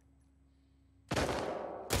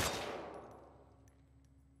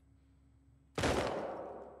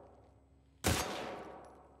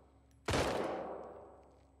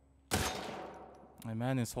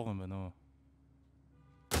 Манын сууг юм байна уу?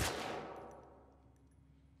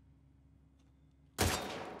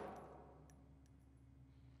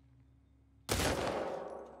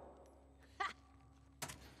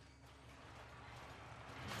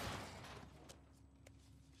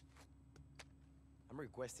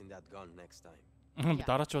 Requesting that gun next time.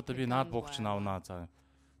 Дараачуудаа би наад буугч наавнаа заа.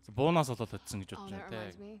 Буунаас болоод утсан гэж бодож байна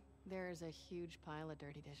те. There is a huge pile of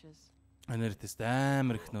dirty dishes. Энэртэс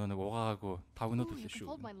амар их нэг угаагүй 5 минут үлээ шүү.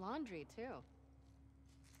 Fold my laundry too.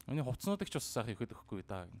 Миний хувцснуудыг ч бас сайхан ихэд өгөхгүй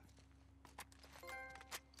даа.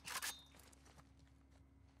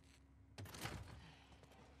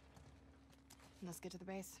 Let's get to the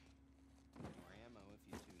base. More ammo if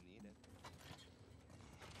you two need it.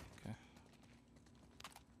 Okay.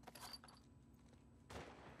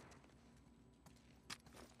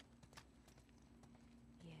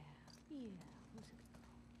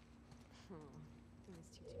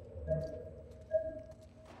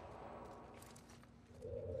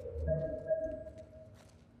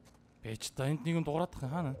 Бэж та энд нэг юм дугараадах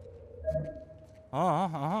юм хаана?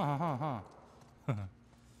 Аа.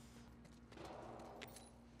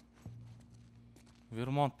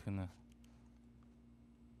 Вермонт гэнэ.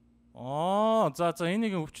 За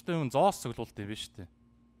энийг өвчтэй юм зоос цуглуулт юм биш үү?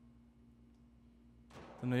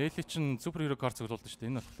 Тэр Эли чин супер хиро кар цуглуулдаг шүү дээ.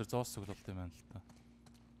 Энэ болохоор зоос цуглуулт юм байна л та.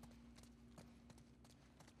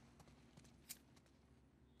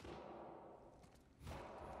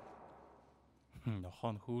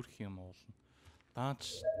 Нохоо хөөрх юм уулна.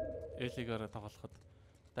 Даанч Элигээр тоглоход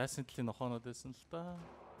дайсан төлөний нохоонод байсан л да.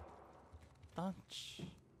 Даанч.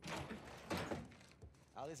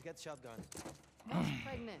 Alice get shotgun.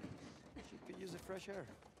 Pregnant. She could use a fresh air.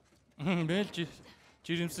 Мэлж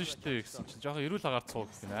жирэмсэн штэ гэсэн чинь жоохон эрүүл агаар цууг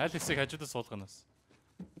гэнэ. Алексыг хажуудаа суулганаас.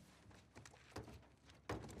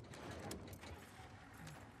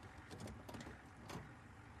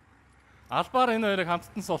 Албаар энэ хоёрыг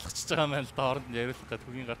хамттан суулгачихж байгаа юм байна л да хооронд нь яриулах гэдэг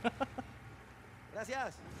хөгийн гар.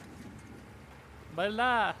 Gracias.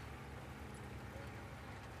 Баярлаа.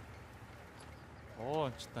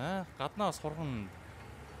 Ч та гаднаас хурхан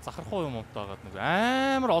захарахгүй юм уутаагаад нэг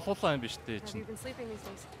амар олгуулаа юм биш үү чинь.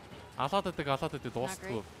 Алаад байдаг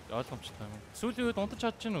дуустгүй ойлгомжтой юм. Сүүлийн үед унтаж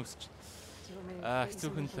чадж гинөө гэсэн чинь.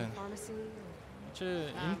 Хэцүүхэн л байна. Чи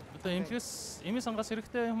одоо имлээс имийн сангаас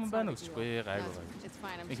хэрэгтэй юм байна уу гэсчгүй гайгүй.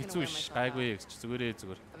 Хэцүү биш гайгүй гэж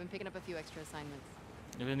зүгээр.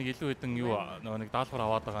 Нэг илүү хэдэн юу нэг даалгавар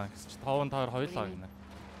аваад байгаа гэсэн чи 5 таар хоёлаа гинэ.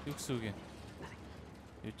 Юу гэсэн үг юм?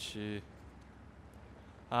 Юу чи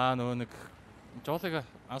нэг жолыг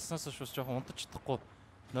алснаас шус жоохон унтаж чадахгүй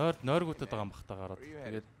нойргуудад байгаа юм бах та гараад.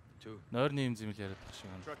 Тэгээд нойрны юм зэмэл яриад байгаа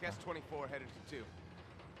шиг байна. Truck S24 headed to 2.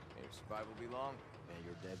 May your survival be long and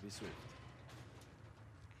your death be swift.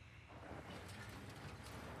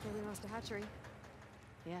 Maybe lost a hatchery.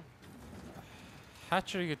 Yeah.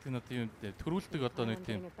 Hatchery гэдэг нь одоо юм төрүүлдэг одоо нэг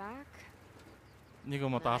тийм нэг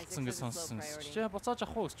юм одоо алдсан гэж сонссон. Чи буцааж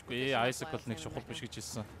авах уу гэсчгүй. Isaac бол нэг чухал биш гэж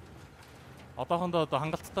хэлсэн. Одоохондоо одоо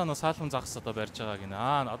хангалттай нөө саалхан загас одоо барьж байгаа гинэ.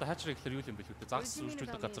 Одоо hatchery гэхэлэр юу юм бэ лээ? Загас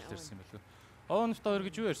үржүүлэх газар л ирсэн юм байна лээ. Нөт хоёр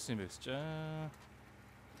гэж юу ярьсан юм бэ гэж.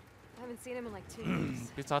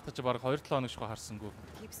 Би цаатаж баг 2-7 хоног шихо харсангүй.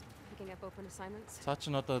 Цаа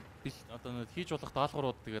чин одоо хийж болох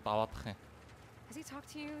даалгаврууд тэгээд аваадах юм.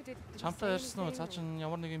 Чамтай ярьсан уу? Цаа чин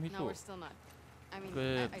ямар нэг юм хэлүү?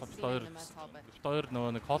 Хоёр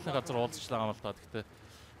нөгөө нэг хоолны газар уулзчлаа юм л да. Гэхдээ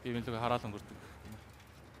би мэлэг хараал өнгөрдөг.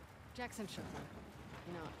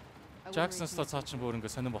 Jackson ста цаа чин бүр ингэ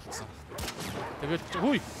сонирн болцсон. Тэгээд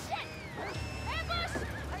хүй.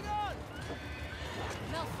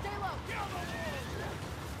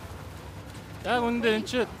 Яг үндэ энэ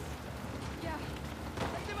чи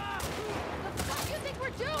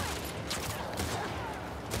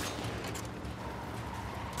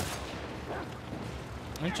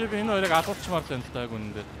энэ чи би энэ хоёрыг алуулчмаар л энэ л да яг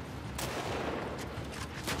үндэ.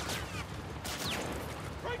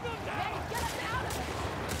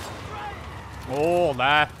 Оо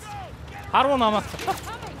лайт. Харуу намаа.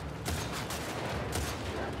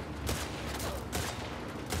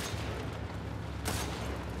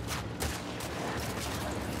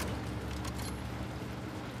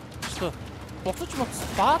 Буцаж моц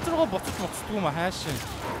бааз руугаа буцаж моцдгүй юм хаашаа.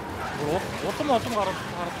 Улам гараад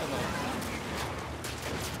байна.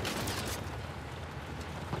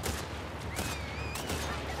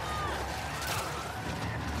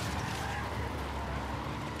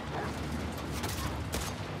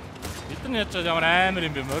 Бидний яаж ямар амар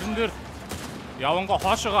юм бэ? Морин дээр явангаа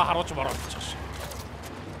хоошоогоо харуулж бороод чих шиг.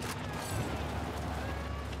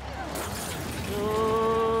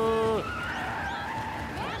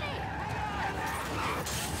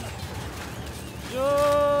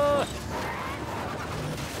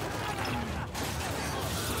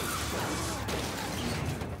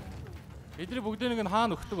 Эдний бүгдийг нь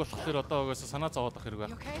хаана өгдөг болохоор одоо угаасаа санаа зовоод ах хэрэг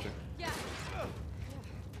байна.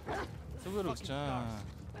 Зүгээр үгч аа.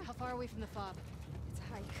 How far away from the fob? It's a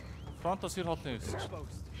hike. Фронтос хэр хоолны юм.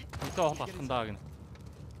 Өдөө хоол алхан даа гинэ.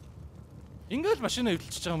 Ингээл машинаа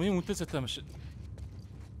эвдэлчихэж байгаа юм үнэтэй сайтай машин.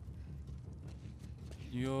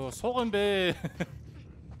 Йоо, сууг юм бэ.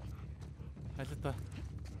 Хайлтаа.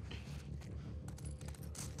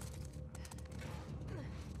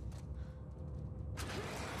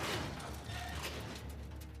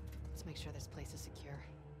 Let's make sure this place is secure.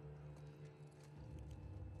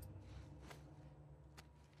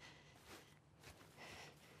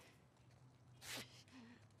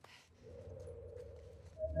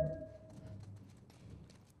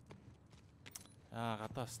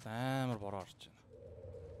 Гадаас амар бороо орж байна.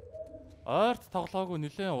 Ойрт тоглоагүй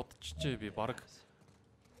нэлээд удчихжээ би баг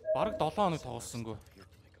 7 хоног тоглосонгүй.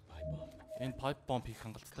 Энэ pipe bomb хийх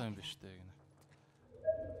хангалттай юм биш үү гэнэ.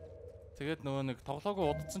 Тэгээд нөгөө нэг тоглоагүй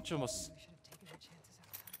удцсан ч юм бас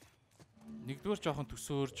нэгдүгээр жоохон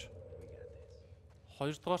төсөөрж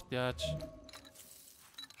хоёрдугаарт яаж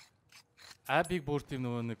Абиг бүр тийм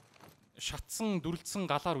нөгөө нэг шатсан дүрлцсэн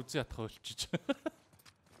галаар үзий ятах болчих.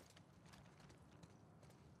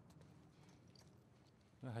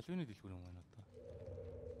 Халууны дэлгүүр юм байна одоо.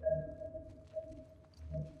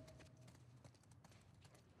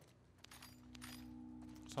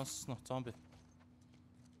 Сонссноо зомби.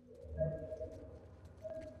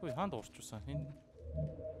 Ой, хаанд уурчсан. Энэ.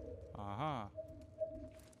 Аха.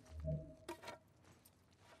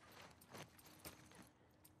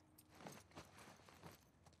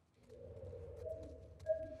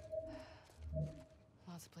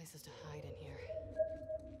 Lots of places to hide in here.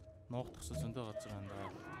 Ноогдсон зөндөө газар байна даа.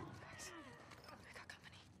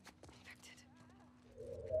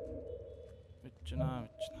 Мэдчихнаа,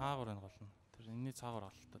 хаагур байна гол нь. Тэр энэний цаагаар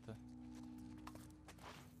алт та тий.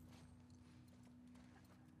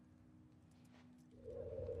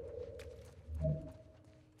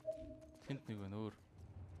 Тэнд нэг байна өөр.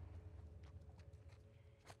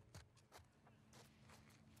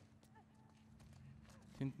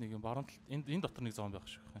 Тэнд нэг юм баруун талд энэ дотор нэг зомби байх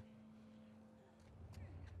шиг байна.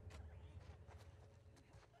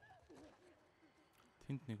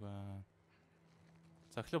 Тэнд нэг байна.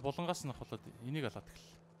 За эхлээ булангаас нь авахлаад энийг алаад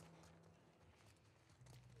эхэллээ.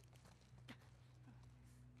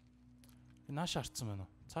 Наашаа харцсан байна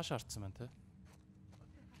уу? Цаашаа харцсан байна те.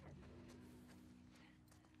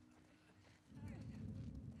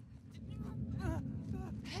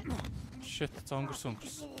 Shit, за өнгөрсөн.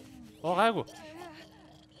 Оо гайгүй.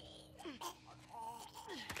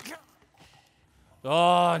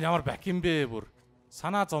 Ямар бак юм бэ бүр.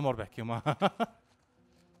 Санаа зомоор бак юм аа.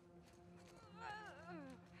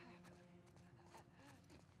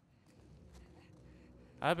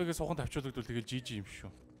 Абигээ суухан тавьчуулагдвал тэгэл жижиг юм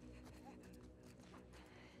шүү.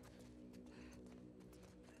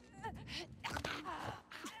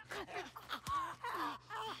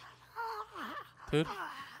 Тэр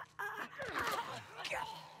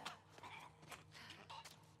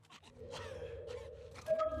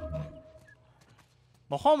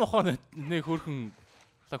мохоо нэг хөрхөн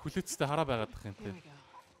хүлээцтэй хараа байгаад бах юм те.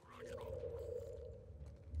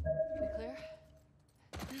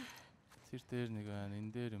 Тэр дээр нэг байна,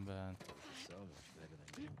 энэ дээр юм байна.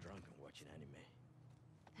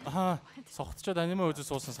 Аха, согтчод аниме үзэж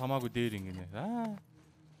суусан самаагүй дээр ингэнэ.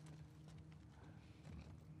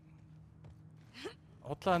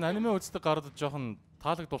 Одлаа аниме үздэг гараад жоохон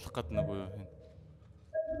таалагдуулах гээд нэг юу юм.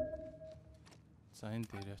 За энэ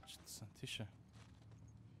дээр ячдсан. Тийш.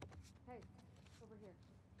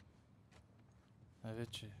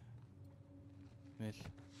 Авэч. Мэл.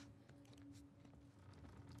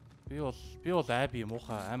 Би бол аби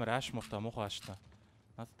муухай амар ааш муутай муухай ааштай.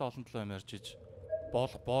 Надтай олон толоо юм ярьж иж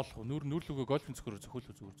боолох нүүрлүгөө гольфын цөхөр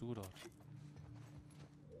зөхөөлөө зүгээр оор.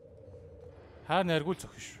 Хаа найргуул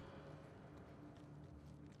зөхөн шүү.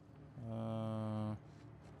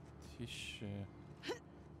 Тийш.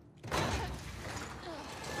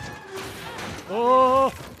 Оо!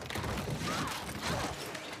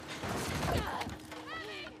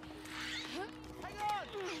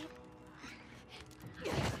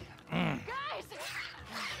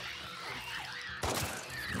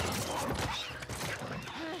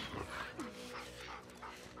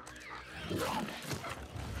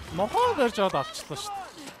 Нохоо барьж аваад алчлаа шүү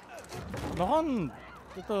дээ. Нохоо нь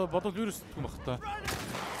одоо бодол вирус гэх юм баг та.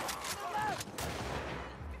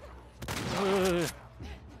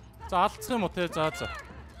 За алдчих юм уу те за.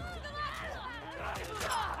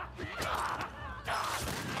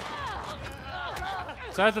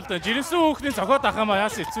 Зайлал да жирэмсэн хөөхний зохиод ах юм аа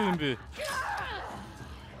яас хэцүү юм бэ?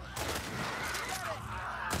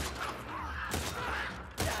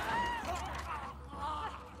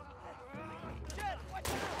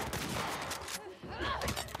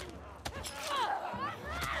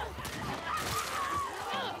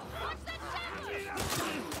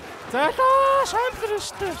 Зайлаа шампир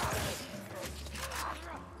штэ.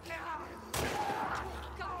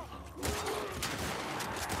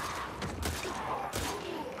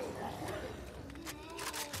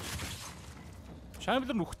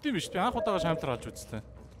 Шампир нүхт юм биш. Би анх удаага шампир олж үзлээ.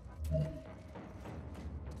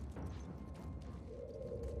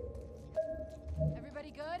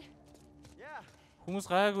 Everybody good? Хүмүүс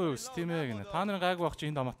гайгүй өс тийм ээ гинэ. Та нарын гайгүй байх чи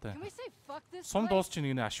энэ дамаатай. Can we say fuck this? Сум дуусч ийн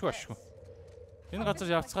гинэ ашгүй. Энэ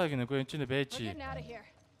газар явцгаа гинэ. Үгүй энэ ч байж. We're getting out of here.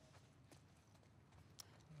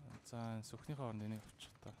 За сүхнийхээ оронд энийг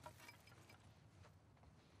авчих та.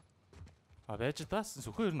 А байж таас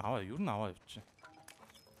сүхөө ер нь аваа явчих.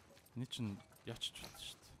 Эний чинь ячиж байна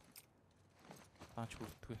шүү дээ. Таач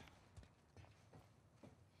хүрдэггүй.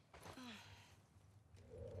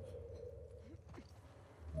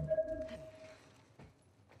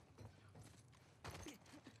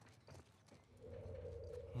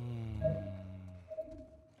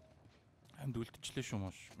 Амд үлдчихлээ шүү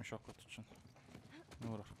шокод чинь.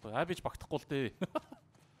 Нүүр орохгүй. Бич багтахгүй л дээ.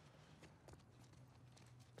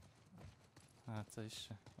 За иш.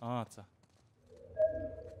 За.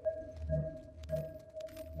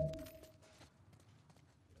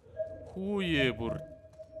 Хүүе бүр.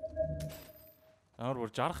 Амар бүр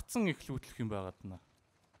жаргацсан их л хөтлөх юм байгаад байна.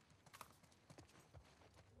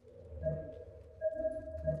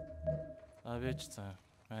 Бэж за.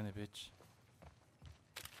 Манай бэж.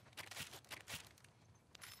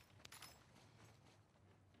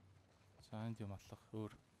 Энд юм алах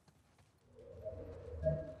өөр.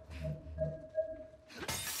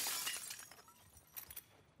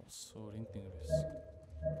 Өөр энд нэг байсан.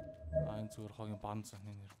 Энэ зүгээр хогийн бан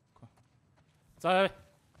заны нэргүй. За.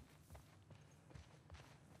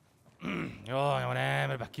 Йоо, ямар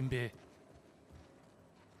амар бак юм бэ.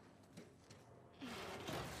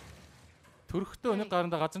 Төрхтөө өнөг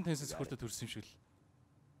гаранда газар тэнцэс хүртэ төрсөн юм шиг л.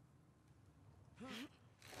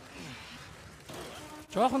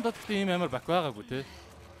 Жохон дот тийм амар бак байгаагүй те.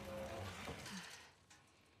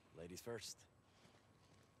 Ladies first.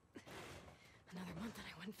 Another month and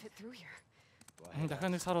I wouldn't fit through here.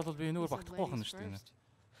 Дахиад нэг сар бол би энэгээр багтахгүй байна шүү дээ.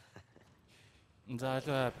 За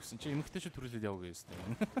аль гэсэн чи эмэгтэй шүү төрүүлээд явах гэсэн.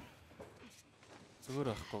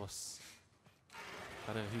 Зүгээр байхгүй бас.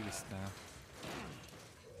 Хараа хийгээстэй.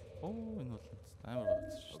 Энэ бол амар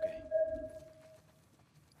байна шүү. Okay.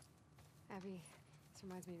 Abby, this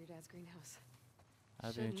reminds me of your dad's greenhouse.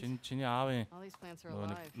 Чиний аавын All these plants are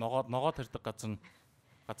alive. ногоо тарьдаг газар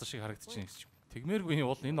шиг харагдчихээн гэж. Тэгмээргүй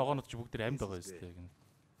бол энэ ногоонод ч бүгд тэр амьд байгаа юм тег.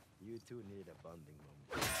 You two need a bonding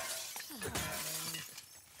moment.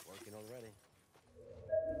 Working already.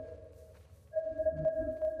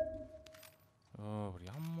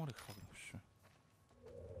 Ямар их хог юм шүү.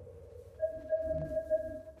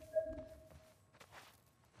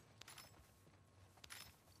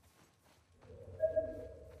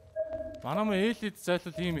 Манай мөн ээлид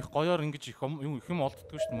зайлвал ийм их гоёор ингэж их юм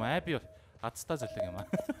олддгүй шүү дээ. Би азтаа залэг юм аа.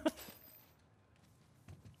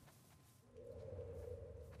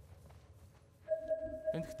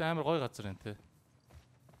 Энд ихтэй амар гоё газар энэ те.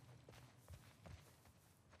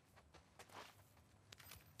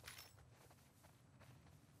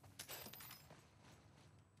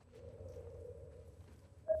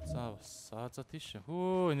 За тийш.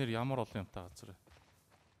 Хөө энэр ямар олон юмтай газар.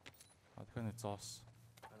 Дахиад зоос.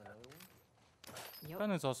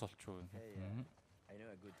 Таны зоос олчихгүй. I know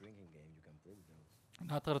a good drinking game you can play with those.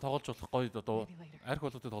 Наадгаар тоглож болох гоё одоо арх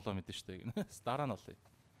болоод тоглоо мэдэн штэ гэнэ. Дараа нь олъё.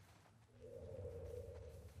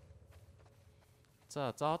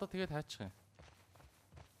 За одоо тэгээд хайчих юм.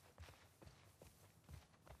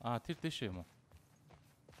 Тэр дэшээ юм уу?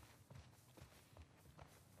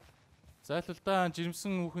 Зайлталдаа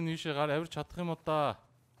жирэмсэн хүүхэн ийшээ гар авирч чадах юм уу да?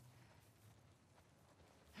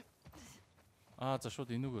 За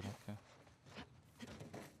шууд энүүгээр. Окей.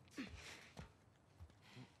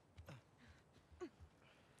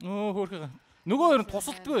 Хөөрхөө. Нөгөө хоёр нь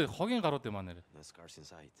тусалдгүй хогийн гарууд юм аа нэр. No scars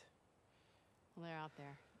inside. Well, they're out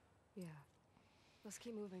there. Yeah. Let's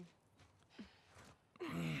keep moving.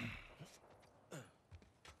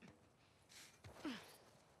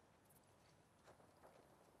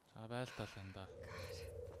 Байлтал энэ да.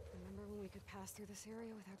 Remember when we could pass through this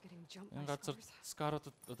area without getting jumped Энэ by газар scars? скарууд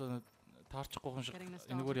одоо таарчихгүй хүн шиг Getting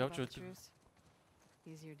энэгээр явж nostalgic about the байдаг. truce.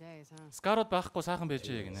 Easier days, huh? Скарууд байхгүй сайхан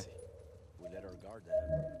байжээ гинэ. We let our guard down,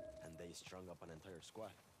 and they strung up an entire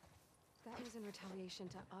squad. That was in retaliation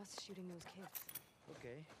to us shooting those kids.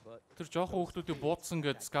 Okay, but Тэр жоохон хүүхдүүдийг буудсан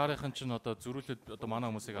гэд скарийнхан чинь одоо зөрүүлээд одоо манай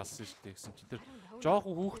хүмүүсийг алсан шүү дээ гэсэн чинь тэр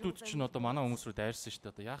жоохон хүүхдүүд чинь одоо манай хүмүүс рүү дайрсан шүү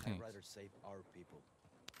дээ. Одоо яах юм? I'd rather save our people.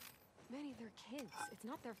 Manny, they're kids. It's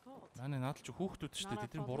not their fault. Манай наадл чи хүүхдүүд шүү дээ.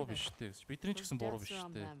 Тэдний буруу биш шүү дээ. Бидний ч гэсэн буруу биш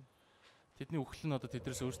шүү дээ. Тэдний үхэл нь одоо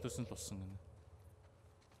тэдрээс өөрсдөөс нь л болсон гэнэ.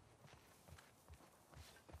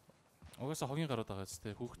 Угаасаа хогийн гарууд байгаа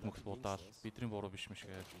зү хүүхд мөхл буудаал бидний буруу биш мэж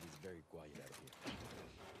гээл. It is very quiet out here.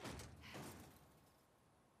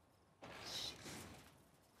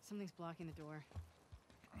 Something's blocking the door.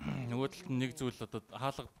 Нөгөө талд нь нэг зүйл одоо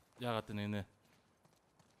хаалга яагаад нэ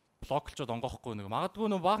блоклчод онгоохгүй нэг магадгүй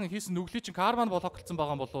нөө баахан хийсэн нүглийн чинь карбон блоклцсон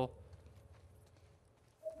байгаа юм болов.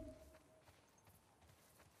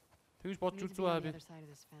 Тэгж бодж үзүү аа би.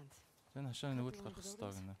 Зэн хашаа нөгөө тал гарах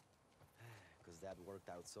хэрэгтэй гэнэ. Because that worked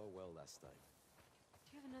out so well last time.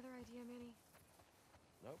 Do you have another idea, Manny?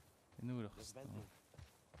 Nope. Энэгээр явах Just хэрэгтэй. venting.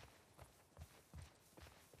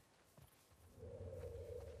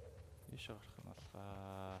 Ийшээ гарах юм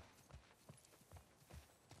алхаа.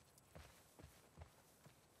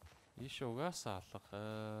 Ийшээ угаасаа алхах.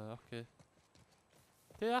 Окей.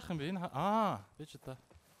 Тэ яах юм бэ? Энэ бич та.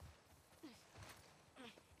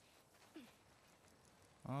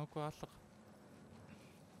 Үгүй алга.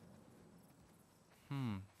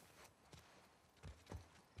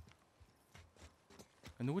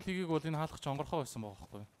 Нүгэл хийг бол энэ хаалгач онгорхоо байсан байгаа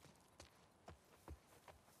байхгүй юу?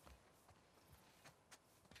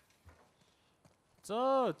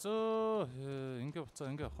 Ингээ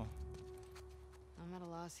буцаа ингээ явах. I'm at a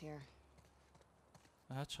loss here.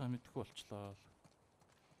 Хаачаа мэдгүй болчлоо.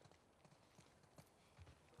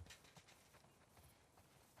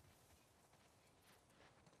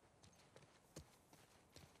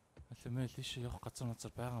 Алимэл ийшээ явах газар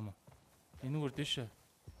мазар байгаа юм уу? Энүүгээр дэшээ.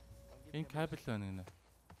 Энэ кабель байна гинэ.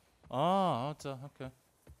 За окей.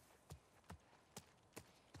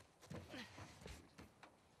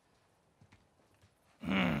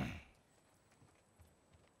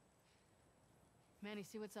 Manny,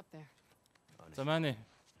 see what's up there. За Manny.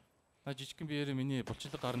 На жижигхэн биеэр миний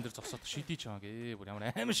булчлаг гарын дээр зогсоод шидий чааг бүр ямар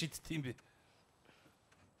амар шидт юм бэ?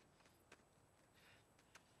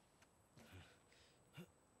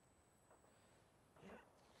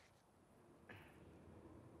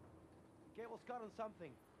 Cable's caught on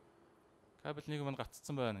something. Кабель нэг мань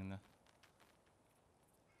гаццсан байна гинэ.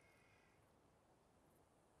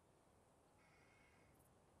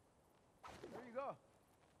 There you go.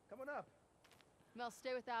 Come on up. Mel,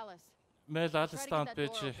 stay with Alice. Мэл Алистанд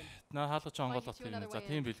байж наа хаалгач онгоолгот юм. За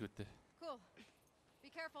тийм билгүү дээ. Cool. Be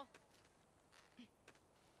careful.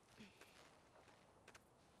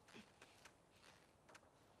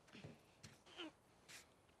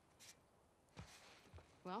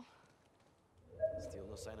 Well, Still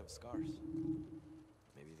no sign of scars.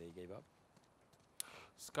 Maybe they gave up?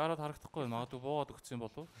 Скарад харагдахгүй магадгүй буугаад өгсөн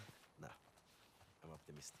болов. Nah. I'm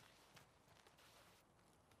optimistic.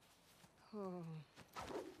 oh,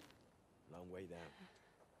 Long way down.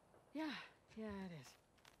 yeah, it is.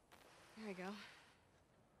 There we go.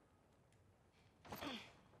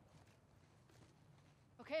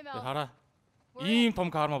 Okay, Mel. Хараа. we're in. Ийм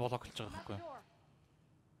том карма блоклж байгаа Lock байхгүй. the door.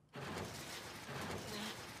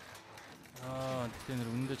 Тэгтээ нэр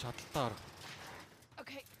үнэндээ чадалтаар.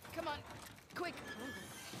 Okay, come on, quick.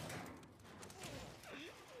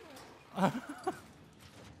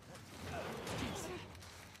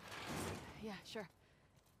 Yeah, sure.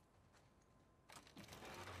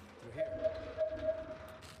 Through here.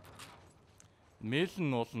 Мэйл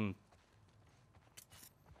нь уулна.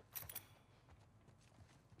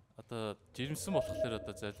 Одоо жирэмсэн болохоор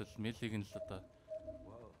одоо зайлвал мэйлийг нь л одоо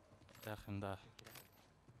яах юм да.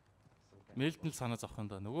 Мэйлд нь л санаа зовх юм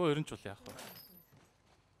да. Нөгөө хоёр нь ч бол яах вэ?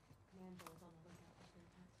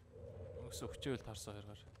 Өсө өчөөл таарсан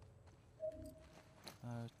хоёроор.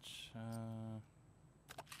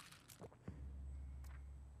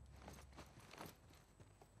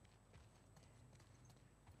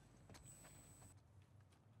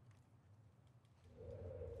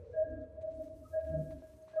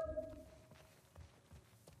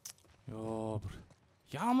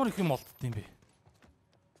 Ямар их юм олдд юм бэ?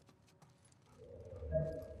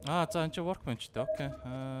 За энэ workbenchтэй. Окей.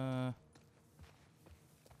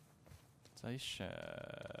 За иш.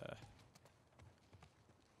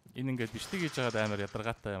 Энэ ингээд бичлэг хийж байгаад амар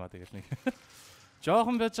ядаргаатай юм а тэгэл нэг.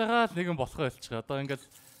 Жохон байж байгаа л нэгэн болохоо хэлчих. Одоо ингээд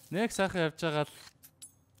нэг сайхан явж байгаа л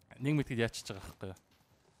нэг мэтгэд яачиж байгаа байхгүй юу?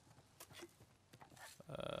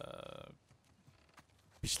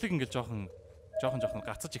 Бичлэг ингээд жохон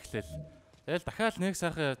гацаж эхлээл. Тэгэл дахиад нэг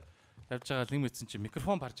сайхан явж байгаа л нэг мэдсэн чинь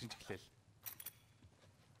микрофон барж ингэж эхлээл.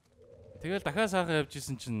 Тэгэл дахиад сайхан явж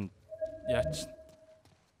исэн чинь яач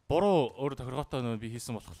буруу өөр тохиргоотой нөө би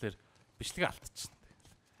хийсэн болохоор бичлэг алдчихсан.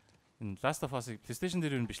 Энэ Last of Us-ыг PlayStation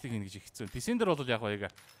дээр бичлэг хийнэ гэж ихсэн. PC-н дээр бол яг баяга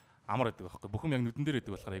амар гэдэг байхгүй. Бүхэн яг нүдэн дээр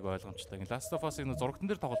байдаг болохоор айгүй ойлгомжтой. Энэ Last of Us-ыг нөө зурагтан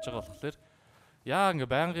дээр тоглож байгаа болохоор яа ингээ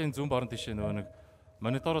байнгын зүүн борон тишээ нөө нэг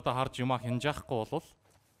мониторуудаа харж юмаа хинжаахгүй болвол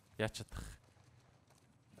яач чадах.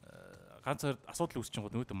 Ганц хоёр асуудал үүсчин гоо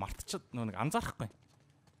нөөдө мартчихад нөө нэг анзаарахгүй.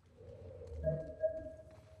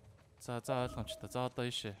 За ойлгомжтой. За одоо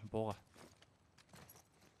ийшээ бууга.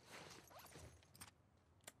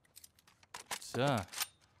 За.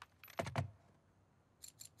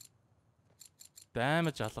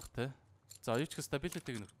 Damage алга те. За юу ч гэсэн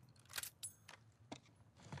stability-г нэр.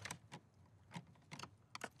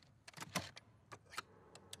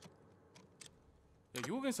 Яг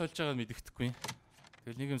юуг нь сольж байгааг мэддэхгүй.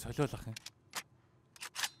 Тэгэл нэг юм солиол ах юм.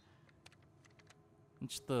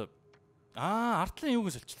 Энд ч та артлын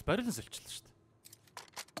юуг нь сольчлаа. Барилан сольчлаа шүү дээ.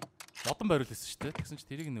 Модон барил байсан шүү дээ. Тэгсэн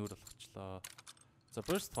чи тэрийг нөөр болгочлоо. За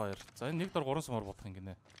burst fire. За энэ нэг дор 3 сумаар бодох юм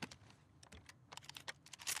гинэ.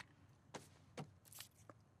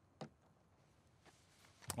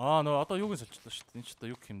 Нөө одоо юуг нь сольчлаа шүү дээ. Энэ ч одоо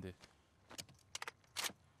юу гэх юм бэ?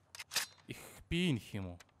 Их би нэх юм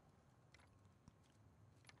уу?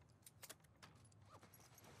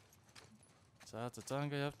 За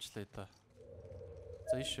ингээ явчлаа да.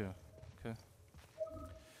 За ишээ. Окей.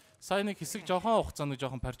 Сайн нэг хэсэг жоохон хугацаанд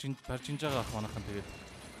жоохон паржинж байгаа ах манайхан тэгээд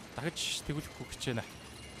дахиж тэгүүлэхгүй хичээнэ.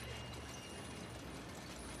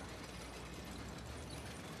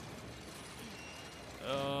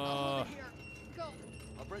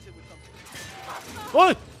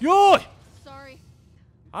 Ой, ёо! Sorry.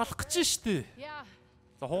 Алах гэж штэ.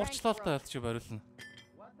 За хуурчлаа л та ялч бариулна.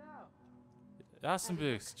 Яасан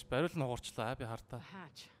бэ гэж бариулна хуурчлаа би хартаа.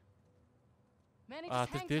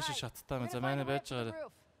 Тэр дээш шаттай мэн за манай байж байгаарай.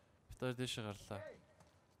 Битээр дээш гарлаа.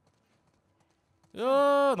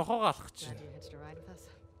 Ёо, нохоогоо алах гэж.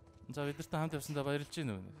 За бидэрт хамт явсандаа баярлж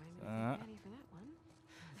гин үү.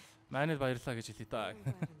 Манайд баярлаа гэж хэлээ да.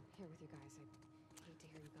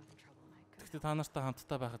 Гэхдээ та нартай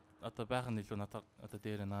хамтдаа байхад одоо байх нь илүү надад одоо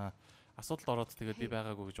дээр наа. Асуудалд ороод тэгээд би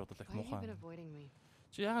байгаагүй гэж бодлоо их муухай.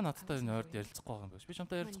 Чи яагаад надтай энэ ойрд ярилцахгүй байгаа юм бэ? Би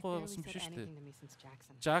чамтай ярилцахгүй байсан биш шүү дээ.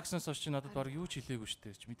 Jackson-с очиж надад баг юу ч хэлээгүй шүү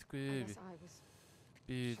дээ. Чи мэдэхгүй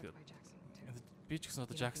би ч гэсэн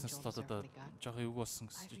одоо Jackson-с л одоо жоохон юу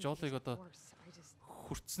болсон гэсэн. Joel-ыг одоо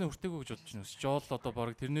хүртснээ хүртээгүй гэж бодож байна. Joel одоо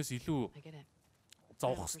баг тэрнээс илүү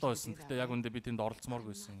зовох хэрэгтэй байсан. Гэхдээ яг үндэ би тэнд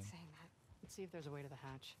оролцмооргүй байсан юм.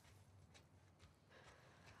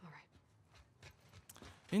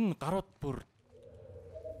 Энэ гарууд бүр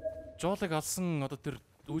Joel-ыг алсан одоо тэр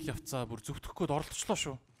үйл явцаа бүр зөвтгөх гээд оролцлоо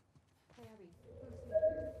шүү.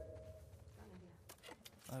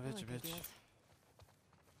 Байж.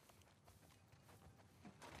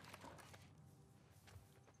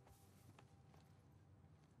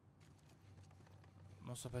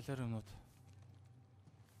 Моса балеринууд.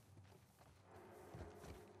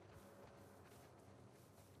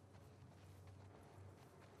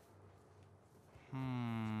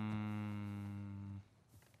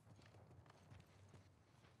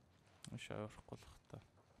 Шааврахгүй л хата.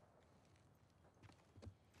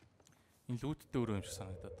 Энэ лүүдтэй өрөө юм шиг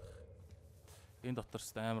санагдаад байна. Энэ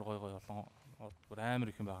доторс амар гой олон бүр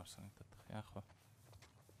амар их юм байгаа юм санагдаад байна. Яах вэ?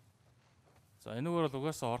 За энэгээр бол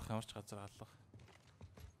угаасаа орох ямар ч газар алга.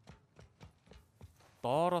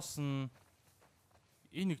 Доороос нь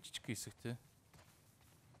энэ нэг жижиг хэсэг тий.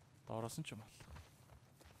 Доороос нь ч юм алга.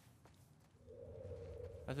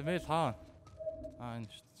 Мэйл хаа. Энэ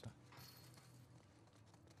шүү дээ.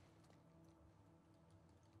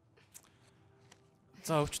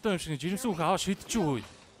 За өвчтөн юм шиг жирэмсэн үг аваа шидчихв үү?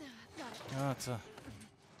 За.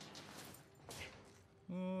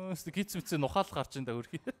 Гитцвэцээ нухаал гарч энэ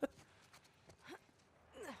өрхий.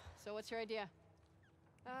 So what's your idea?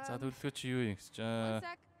 За төлөвлөгөө чи юу юм гэж.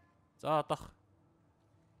 За дах.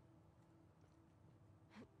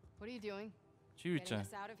 What are you doing? Чи юу ч.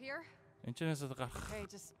 Энэчнээс гарах. Okay,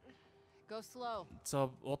 just go slow. За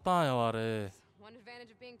удаан яваарэ. One advantage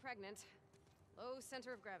of being pregnant. Low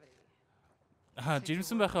center of gravity.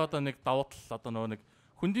 Жирэмсэн байхаа одоо нэг давуу тал одоо нөгөө нэг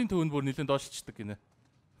хүндийн төвөнд бүр нэлээд доошлцдаг гинэ.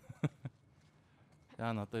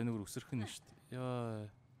 Яа н одоо энэ бүр өсөрх нь шүү дээ. Йоо.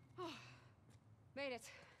 Made it.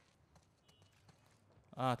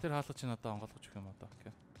 Тэр хаалгач нь одоо онгойлгож өгөх юм одоо.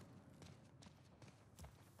 Окей.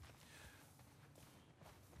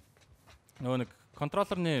 Нөгөө нэг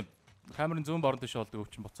контроллерны камерын зүүн борон дэше болдог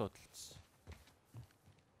өвчин буцаа хөдөлсөн.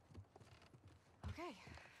 Okay.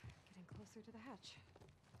 Getting closer to the hatch.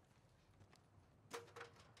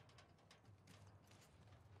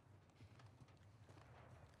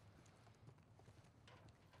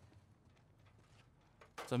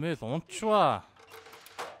 За мэл унтчваа.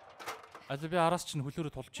 Аль би араас чинь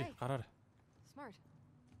хөлөөрөө тулчих. Гараар. Smart.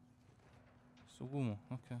 Сүгүм үү?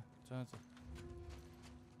 Окей. За.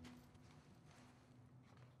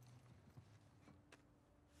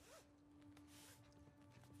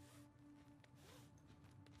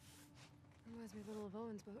 Reminds me a little of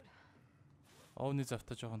Owen's boat. Овны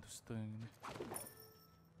завта жоохон төстэй юм гинэ.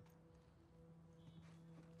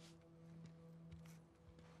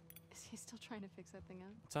 Is he still trying to fix that thing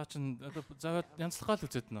up? За чин заваад янзлахаа л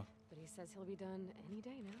үзээд нөө. But he says he'll be done any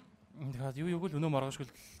day now. Тэгэхээр юу юуг л өнөө маргашгүй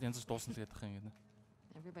янзж дуусна л гэдэг юм гинэ.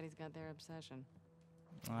 Everybody's got their obsession.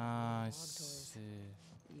 I see.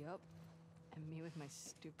 Yup. And me with my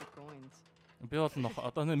stupid coins. Би бол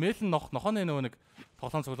одоо мэйл нь нохооны нөгөө нэг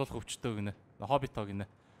тоглоом цуглуулах өвчтөө гинэ. Хоббитоо гинэ.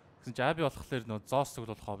 Гэсэн чи аби болохоор нөгөө зоос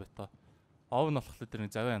цуглуулах хоббитоо. Ов нь болохоор тэр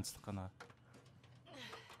нэг заваа янзлах гэнэ.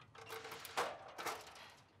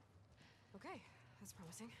 Okay, that's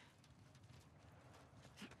promising.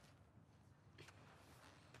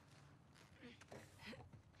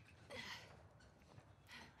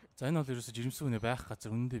 За энэ бол ерөөсө жирэмсэн үнэ байх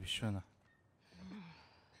газар үнэндээ биш байна.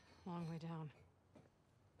 Long way down.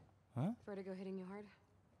 Vertigo hitting you hard?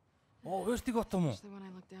 Vertigo том уу? Especially when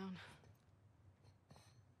I look down.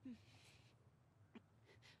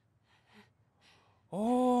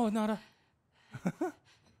 Нара.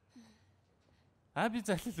 Аби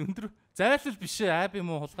зайлал өндөр. Зайлал биш ээ. Аби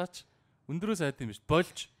юм уу хулгаач. Өндрөө сайд юм биш.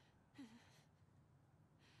 Болж.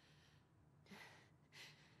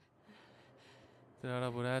 Тэр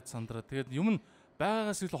араа бүр айд сандраа. Тэгээд юм нь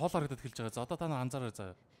байгаагаас илүү хол харагдаад эхэлж байгаа. За одоо та нар анзаараа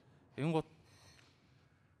заяа. Энэ гот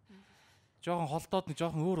жоохон холдоод нэг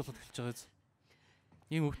жоохон өөр болоод эхэлж байгаа.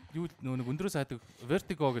 Ийм юу нэг өндрөөс хайдаг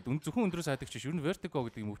vertigo гэдэг зөвхөн өндрөөс хайдаг чинь ер нь vertigo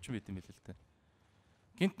гэдэг юм өвчин байт юм байл л дээ.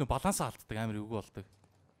 Гинт нөө балансаа алддаг амар эвгүй болдог.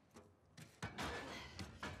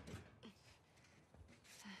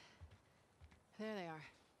 There they are.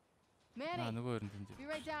 Manny, нөгөө өрөнд энэ. be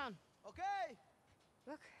right down. Okay.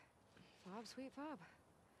 Look. Fob, sweet fob.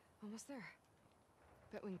 Almost there.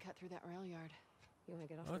 Bet we can cut through that rail yard. You want to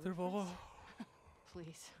get off the Тэр roof богоо. first?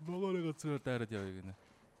 Please. Богоороо цэвэр дайраад явъя гинэ.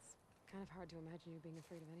 Kind of hard to imagine you being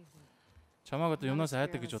afraid of anything. Чамааг одоо Not юмнаас as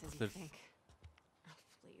айдаг гэж fearless as you бодлоо think.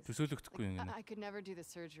 Please. төсөөлөгдөхгүй юм гинэ. I could never do the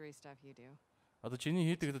surgery stuff you do. Одоо чиний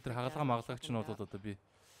хийдэг тэр хагалгаа магалагч нь бол одоо би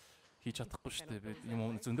хийж чадахгүй шүү дээ. Би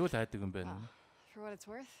юм зөндөө л айдаг юм байна. For what it's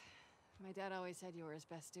worth, my dad always said you were his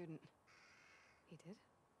best student. He did?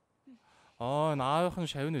 Наавынх нь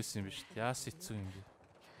шавь нээсэн юм биш үү? Яас ицүү юм бэ?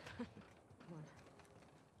 Come on.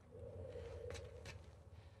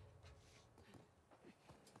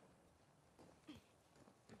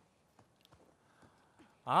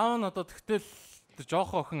 Аав нь одоо тэгтэл тэр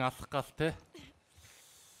жоохоо охин алах гал те.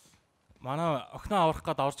 Манай охиноо аврах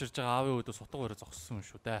гээд орж ирж байгаа аавын өөдөө сутга өрөө зогссон юм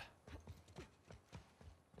шүү дээ.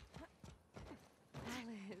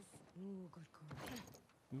 Alice. Ooh, good girl.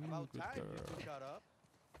 About time you two got up.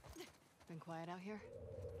 Been quiet out here?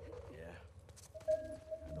 Yeah.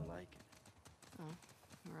 I don't like it. Oh,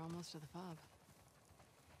 we're almost to the fob.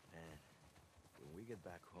 Man, when we get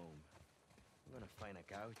back home, I'm gonna find a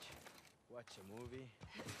couch, watch a movie,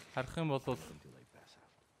 Харах юм бол until I pass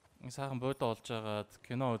out. сайхан буудаа олж агаад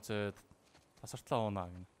кино үзээд тасартлаа уунаа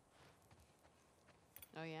гинэ.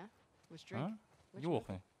 Oh yeah? Which drink? Юу ах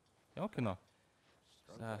юм? Яа кино?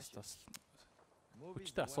 Strong Заас question. тас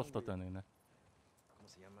Movie's хүчтэй the one асуултууд with- байна гинэ. ¿Cómo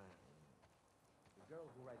se llama? The girl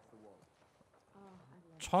who writes the wall. Oh, I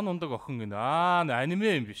love Чон ундаг охин гинэ.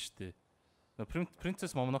 Аниме юм биш үү?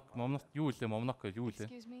 Princess Mononoke юу илээ? Mononoke юу илээ?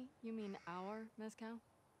 Excuse me? You mean our mezcal?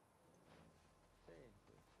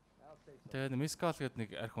 Тэгээд Mezcal гэдэг нэг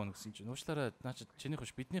арх хүн гэсэн чинь уучлаарай наа чи чинийх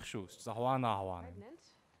биш биднийх шүү. За хаваана. pregnant.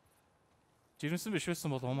 Жирэмсэн биш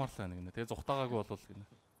байсан бол умаарлаа гинэ. Тэгээд зүхтаагаагүй болвол гинэ.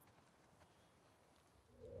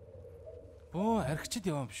 Архичд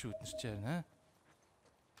яваа биш үү эднэр чи харин аа.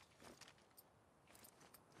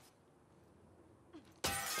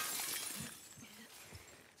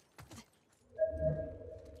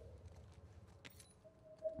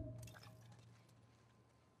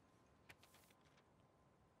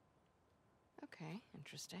 Okay,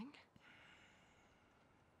 interesting.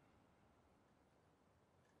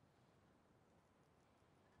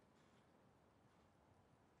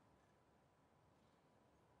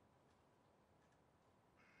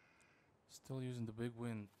 Still using the big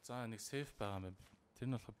win. За нэг safe байгаа юм. Тэр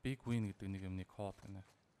нь болохоор big win гэдэг нэг юмны код гэнэ.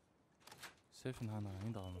 Safe нь хаана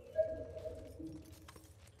энд байгаа юм.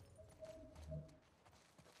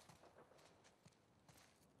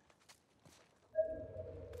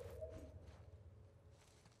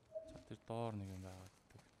 За тэр доор нэг юм байгаа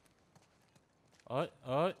гэдэг.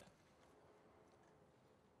 Ой.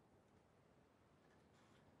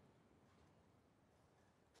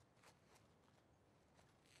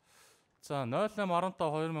 За 0815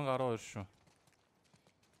 2012 шүү.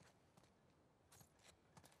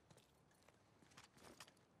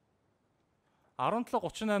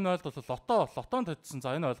 $17.38 бол лотонд хэдсэн.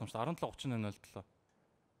 За энэ ойлгомжтой. $17.38.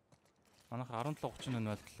 Манайх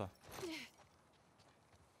 $17.38.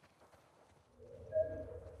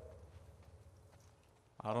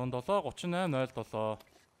 $17.38.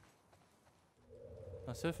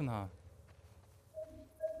 Сэвн хаа.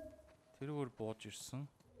 Тэрүүгээр бууж ирсэн.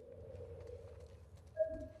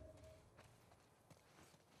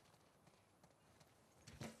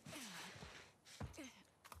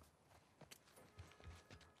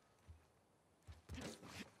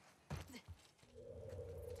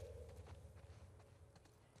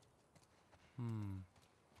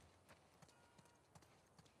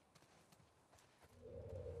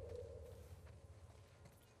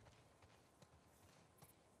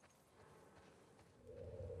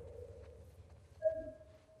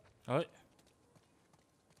 Ой.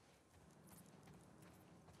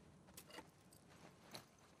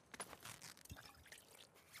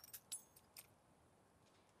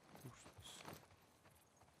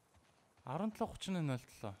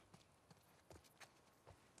 $17.38.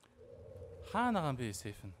 Хаана гам бэ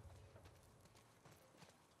Сэвн?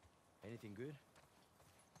 Anything good?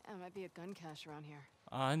 There might be a gun cache around here.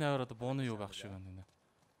 Энэ аваад бууны юу байх шиг байна нэ.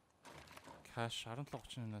 Cache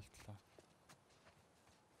 $17.38.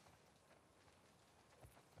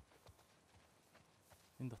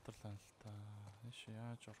 Энэ дотор л байна л та. Эш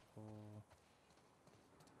яаж орох вэ?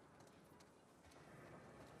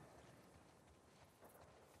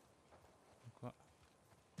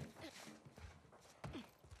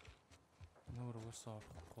 Нөр уусаа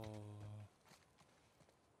орохгүй.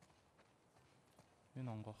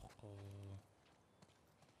 Энэ онгохгүй.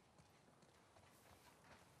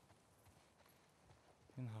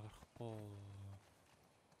 Энэ хагарахгүй.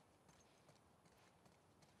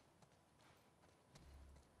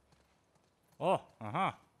 О,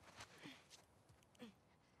 аха.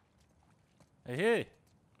 Эй.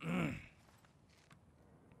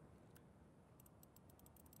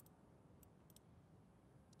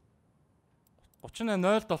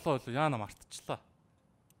 38.07 л яана мартчихлаа.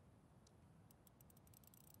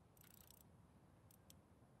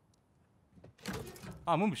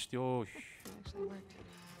 Мөн биш ёо.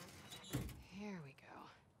 Here we go.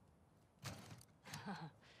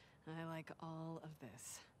 I like all of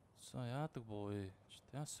this. За яадаг боо.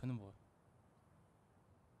 Яа сонирн боо.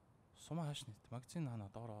 Сумаа хааш нийт магазин хаана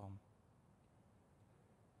доор байгаа юм.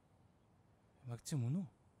 Магазин мөн үү?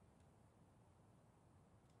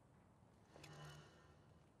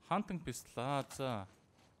 Hunting pistol. За.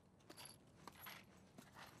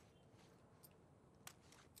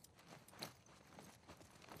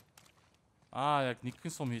 Яг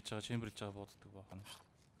нэгэн сум хийж байгаа чемберлж байгаа бууддаг байна шүү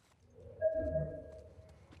дээ.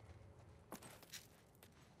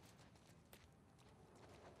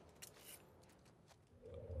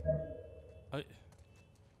 Ай.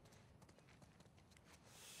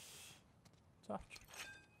 За.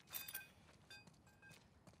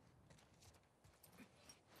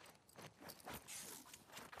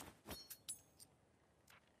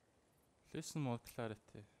 Listen more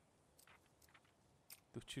clarity.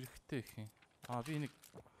 40 хэрэгтэй их юм. Би нэг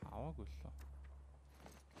аваагүй лээ.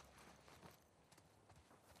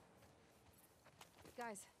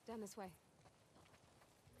 Guys, down this way.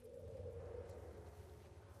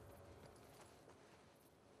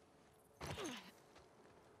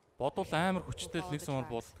 Бодвол амар хүчтэй л нэг сумаар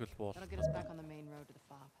буулдаг л буу. That'll get us back on the main road to the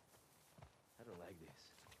fob. I don't like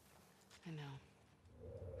this. I know.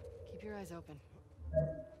 Keep your eyes open.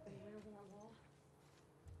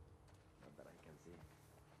 Not that I can see.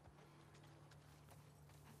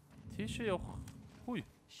 Тийшээ явах. Хүй.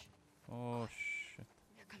 Oh shit.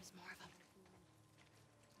 Here comes more of them.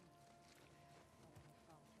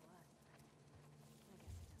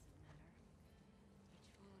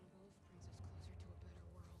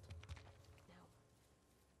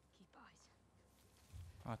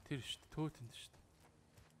 А тэр шүү дээ. Төөтөнд шүү дээ.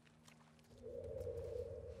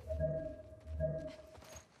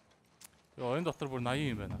 Йоо, энэ дотор бүр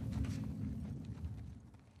 80 юм байна.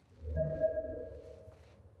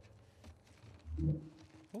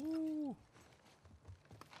 Оо.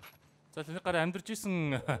 За тэний гараа амьдарч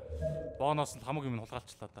исэн бооноос нь хамаг юм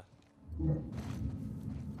хулгайлчлаа да.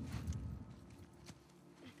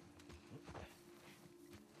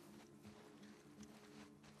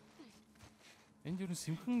 Энд юу н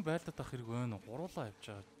сэмхэн байлдаад ах хэрэг байна уу? Гуруулаа явж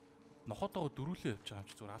байгаа. Нохотоогоо дөрүүлээ явж байгаа юм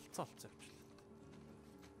чи зүгээр алцаа явчихлаа.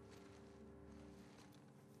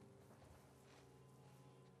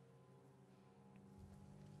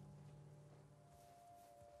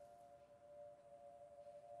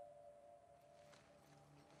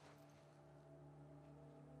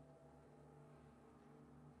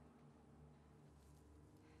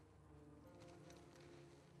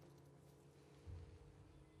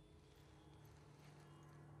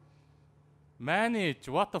 Manage,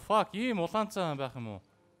 what the fuck? Ийм улаанцаа байх юм уу?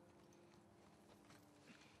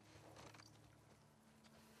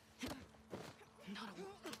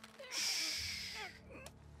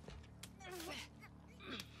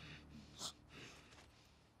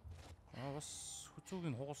 Бас хүзүүг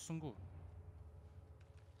нь хугалсангүй.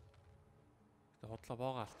 Тэ хотлоо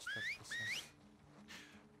боогоо алчлаа гэсэн.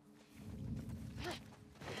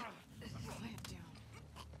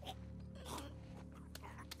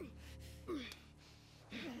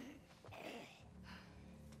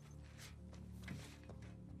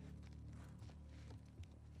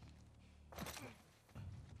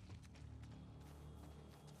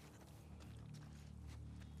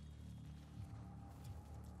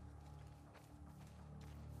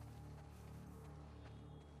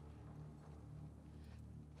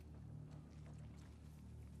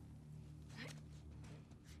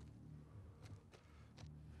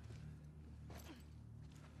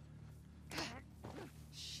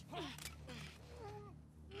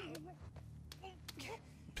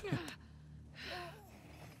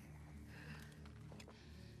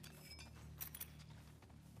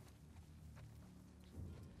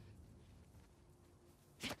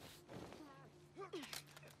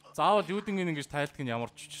 Заавал юудинг ингэж тайлдаг нь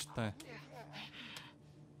ямар ч ч та.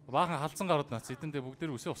 Баахан халдсан гарууд наац эдэндээ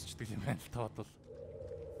бүгдээр үсээ усчдаг юм байна л та бодвол.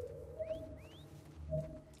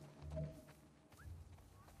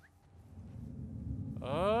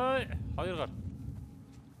 Ой, хоёр гар.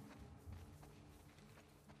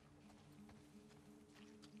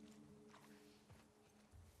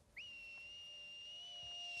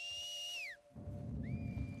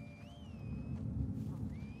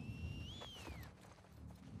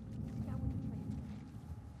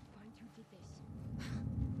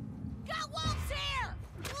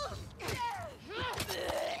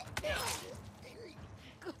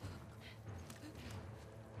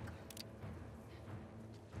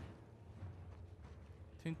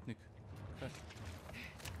 Тэнтник.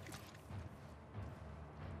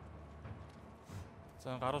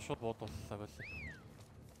 За гараа шууд буудууллаа байлаа.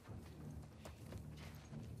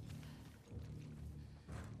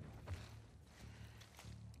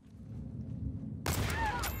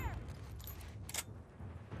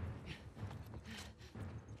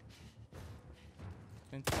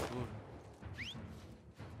 Тэнтник.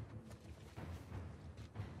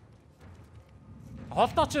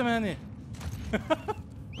 Холдооч юм аа.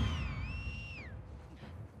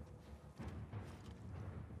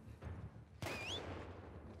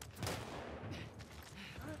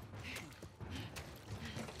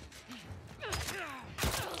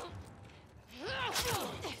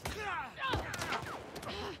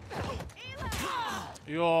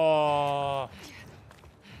 Йоо.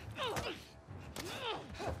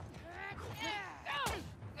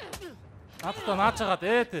 Атта наачагаад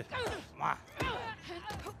ээд.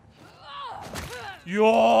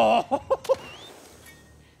 Йоо.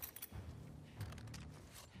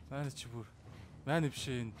 Манай чи бүр. Манай биш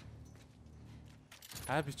энэ.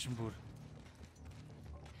 Би чинь бүр.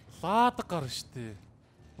 Лаадаг гар штэ.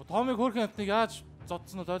 Томыг хөрхөн амтныг яаж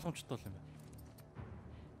зодсон нь ойлгомжтой юм байна.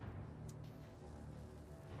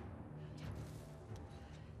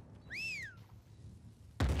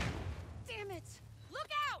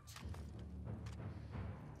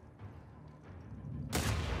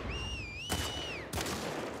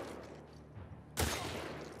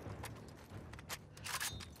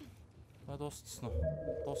 Дуусчихсан уу?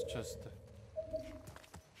 Дуусчихсан.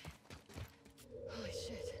 Holy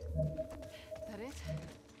shit. That it?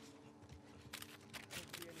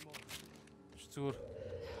 Зүгээр.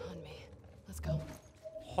 On me. Let's go.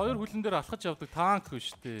 Хоёр хүлэн дээр алхаж явдаг танк биш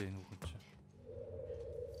үү энэ хүн чинь.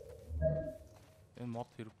 Энэ мод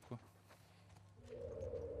хэрэггүй.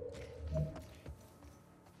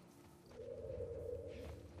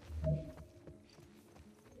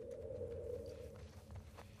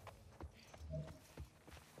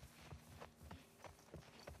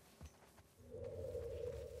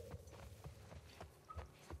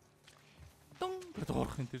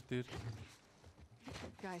 Доорхын тэр дээр.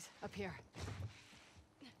 Guys, up here.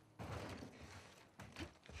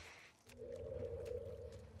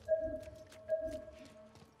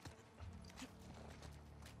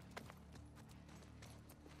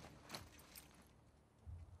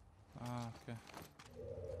 Okay.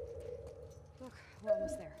 Look, we're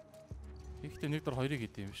almost there. Ихтэй нэг дор хоёрыг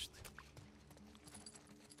идэв юм шүү дээ.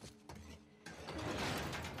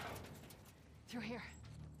 Through here.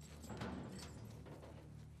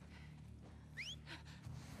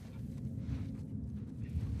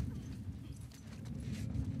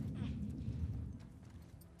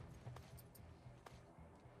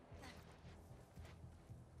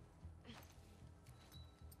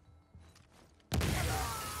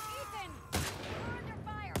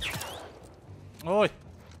 Ой.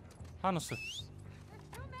 Ханас.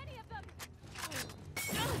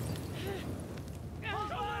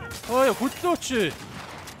 Ой, хөдлөөч.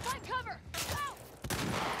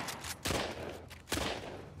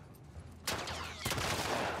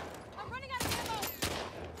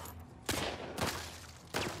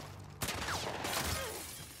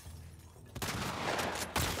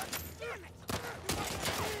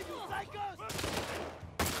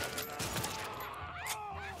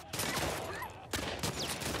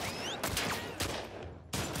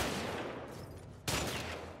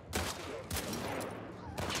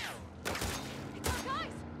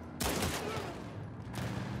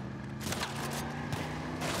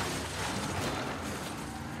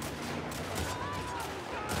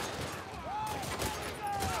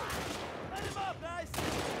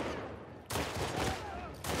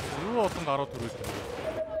 Олон гарууд төрүүлж байна.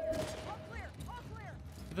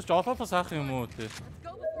 Бид ч олоолоо саах юм уу те.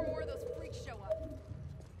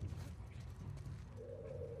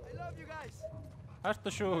 Хайртай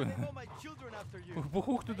шүү. Бүх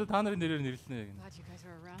хүүхдүүдэд та нарын нэрээр нэрлэнэ гэнэ.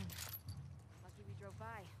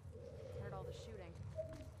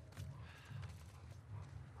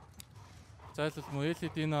 Зайлшгүй мө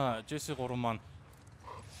Элидина Джесси 3 маань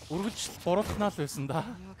үргэлж буруулахнаа л байсан да.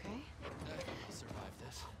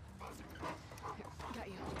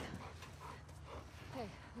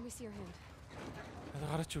 Let me see your hand.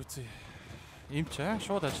 Гараач үзье. Имч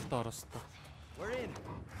шууд ажилдаа ороос тоо. We're in.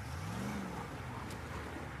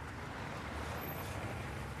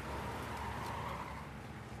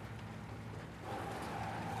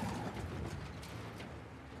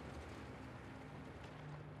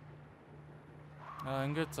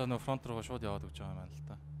 Ингээд за нөө фронт руугаа шууд яваад өгч байгаа юм байна л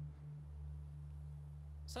та.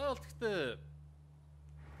 Сайн бол гэхдээ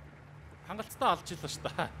хангалттай алж ийлаа ш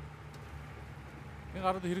та. Энэ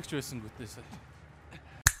гарууд хэрэгч байсан гүтээсээ.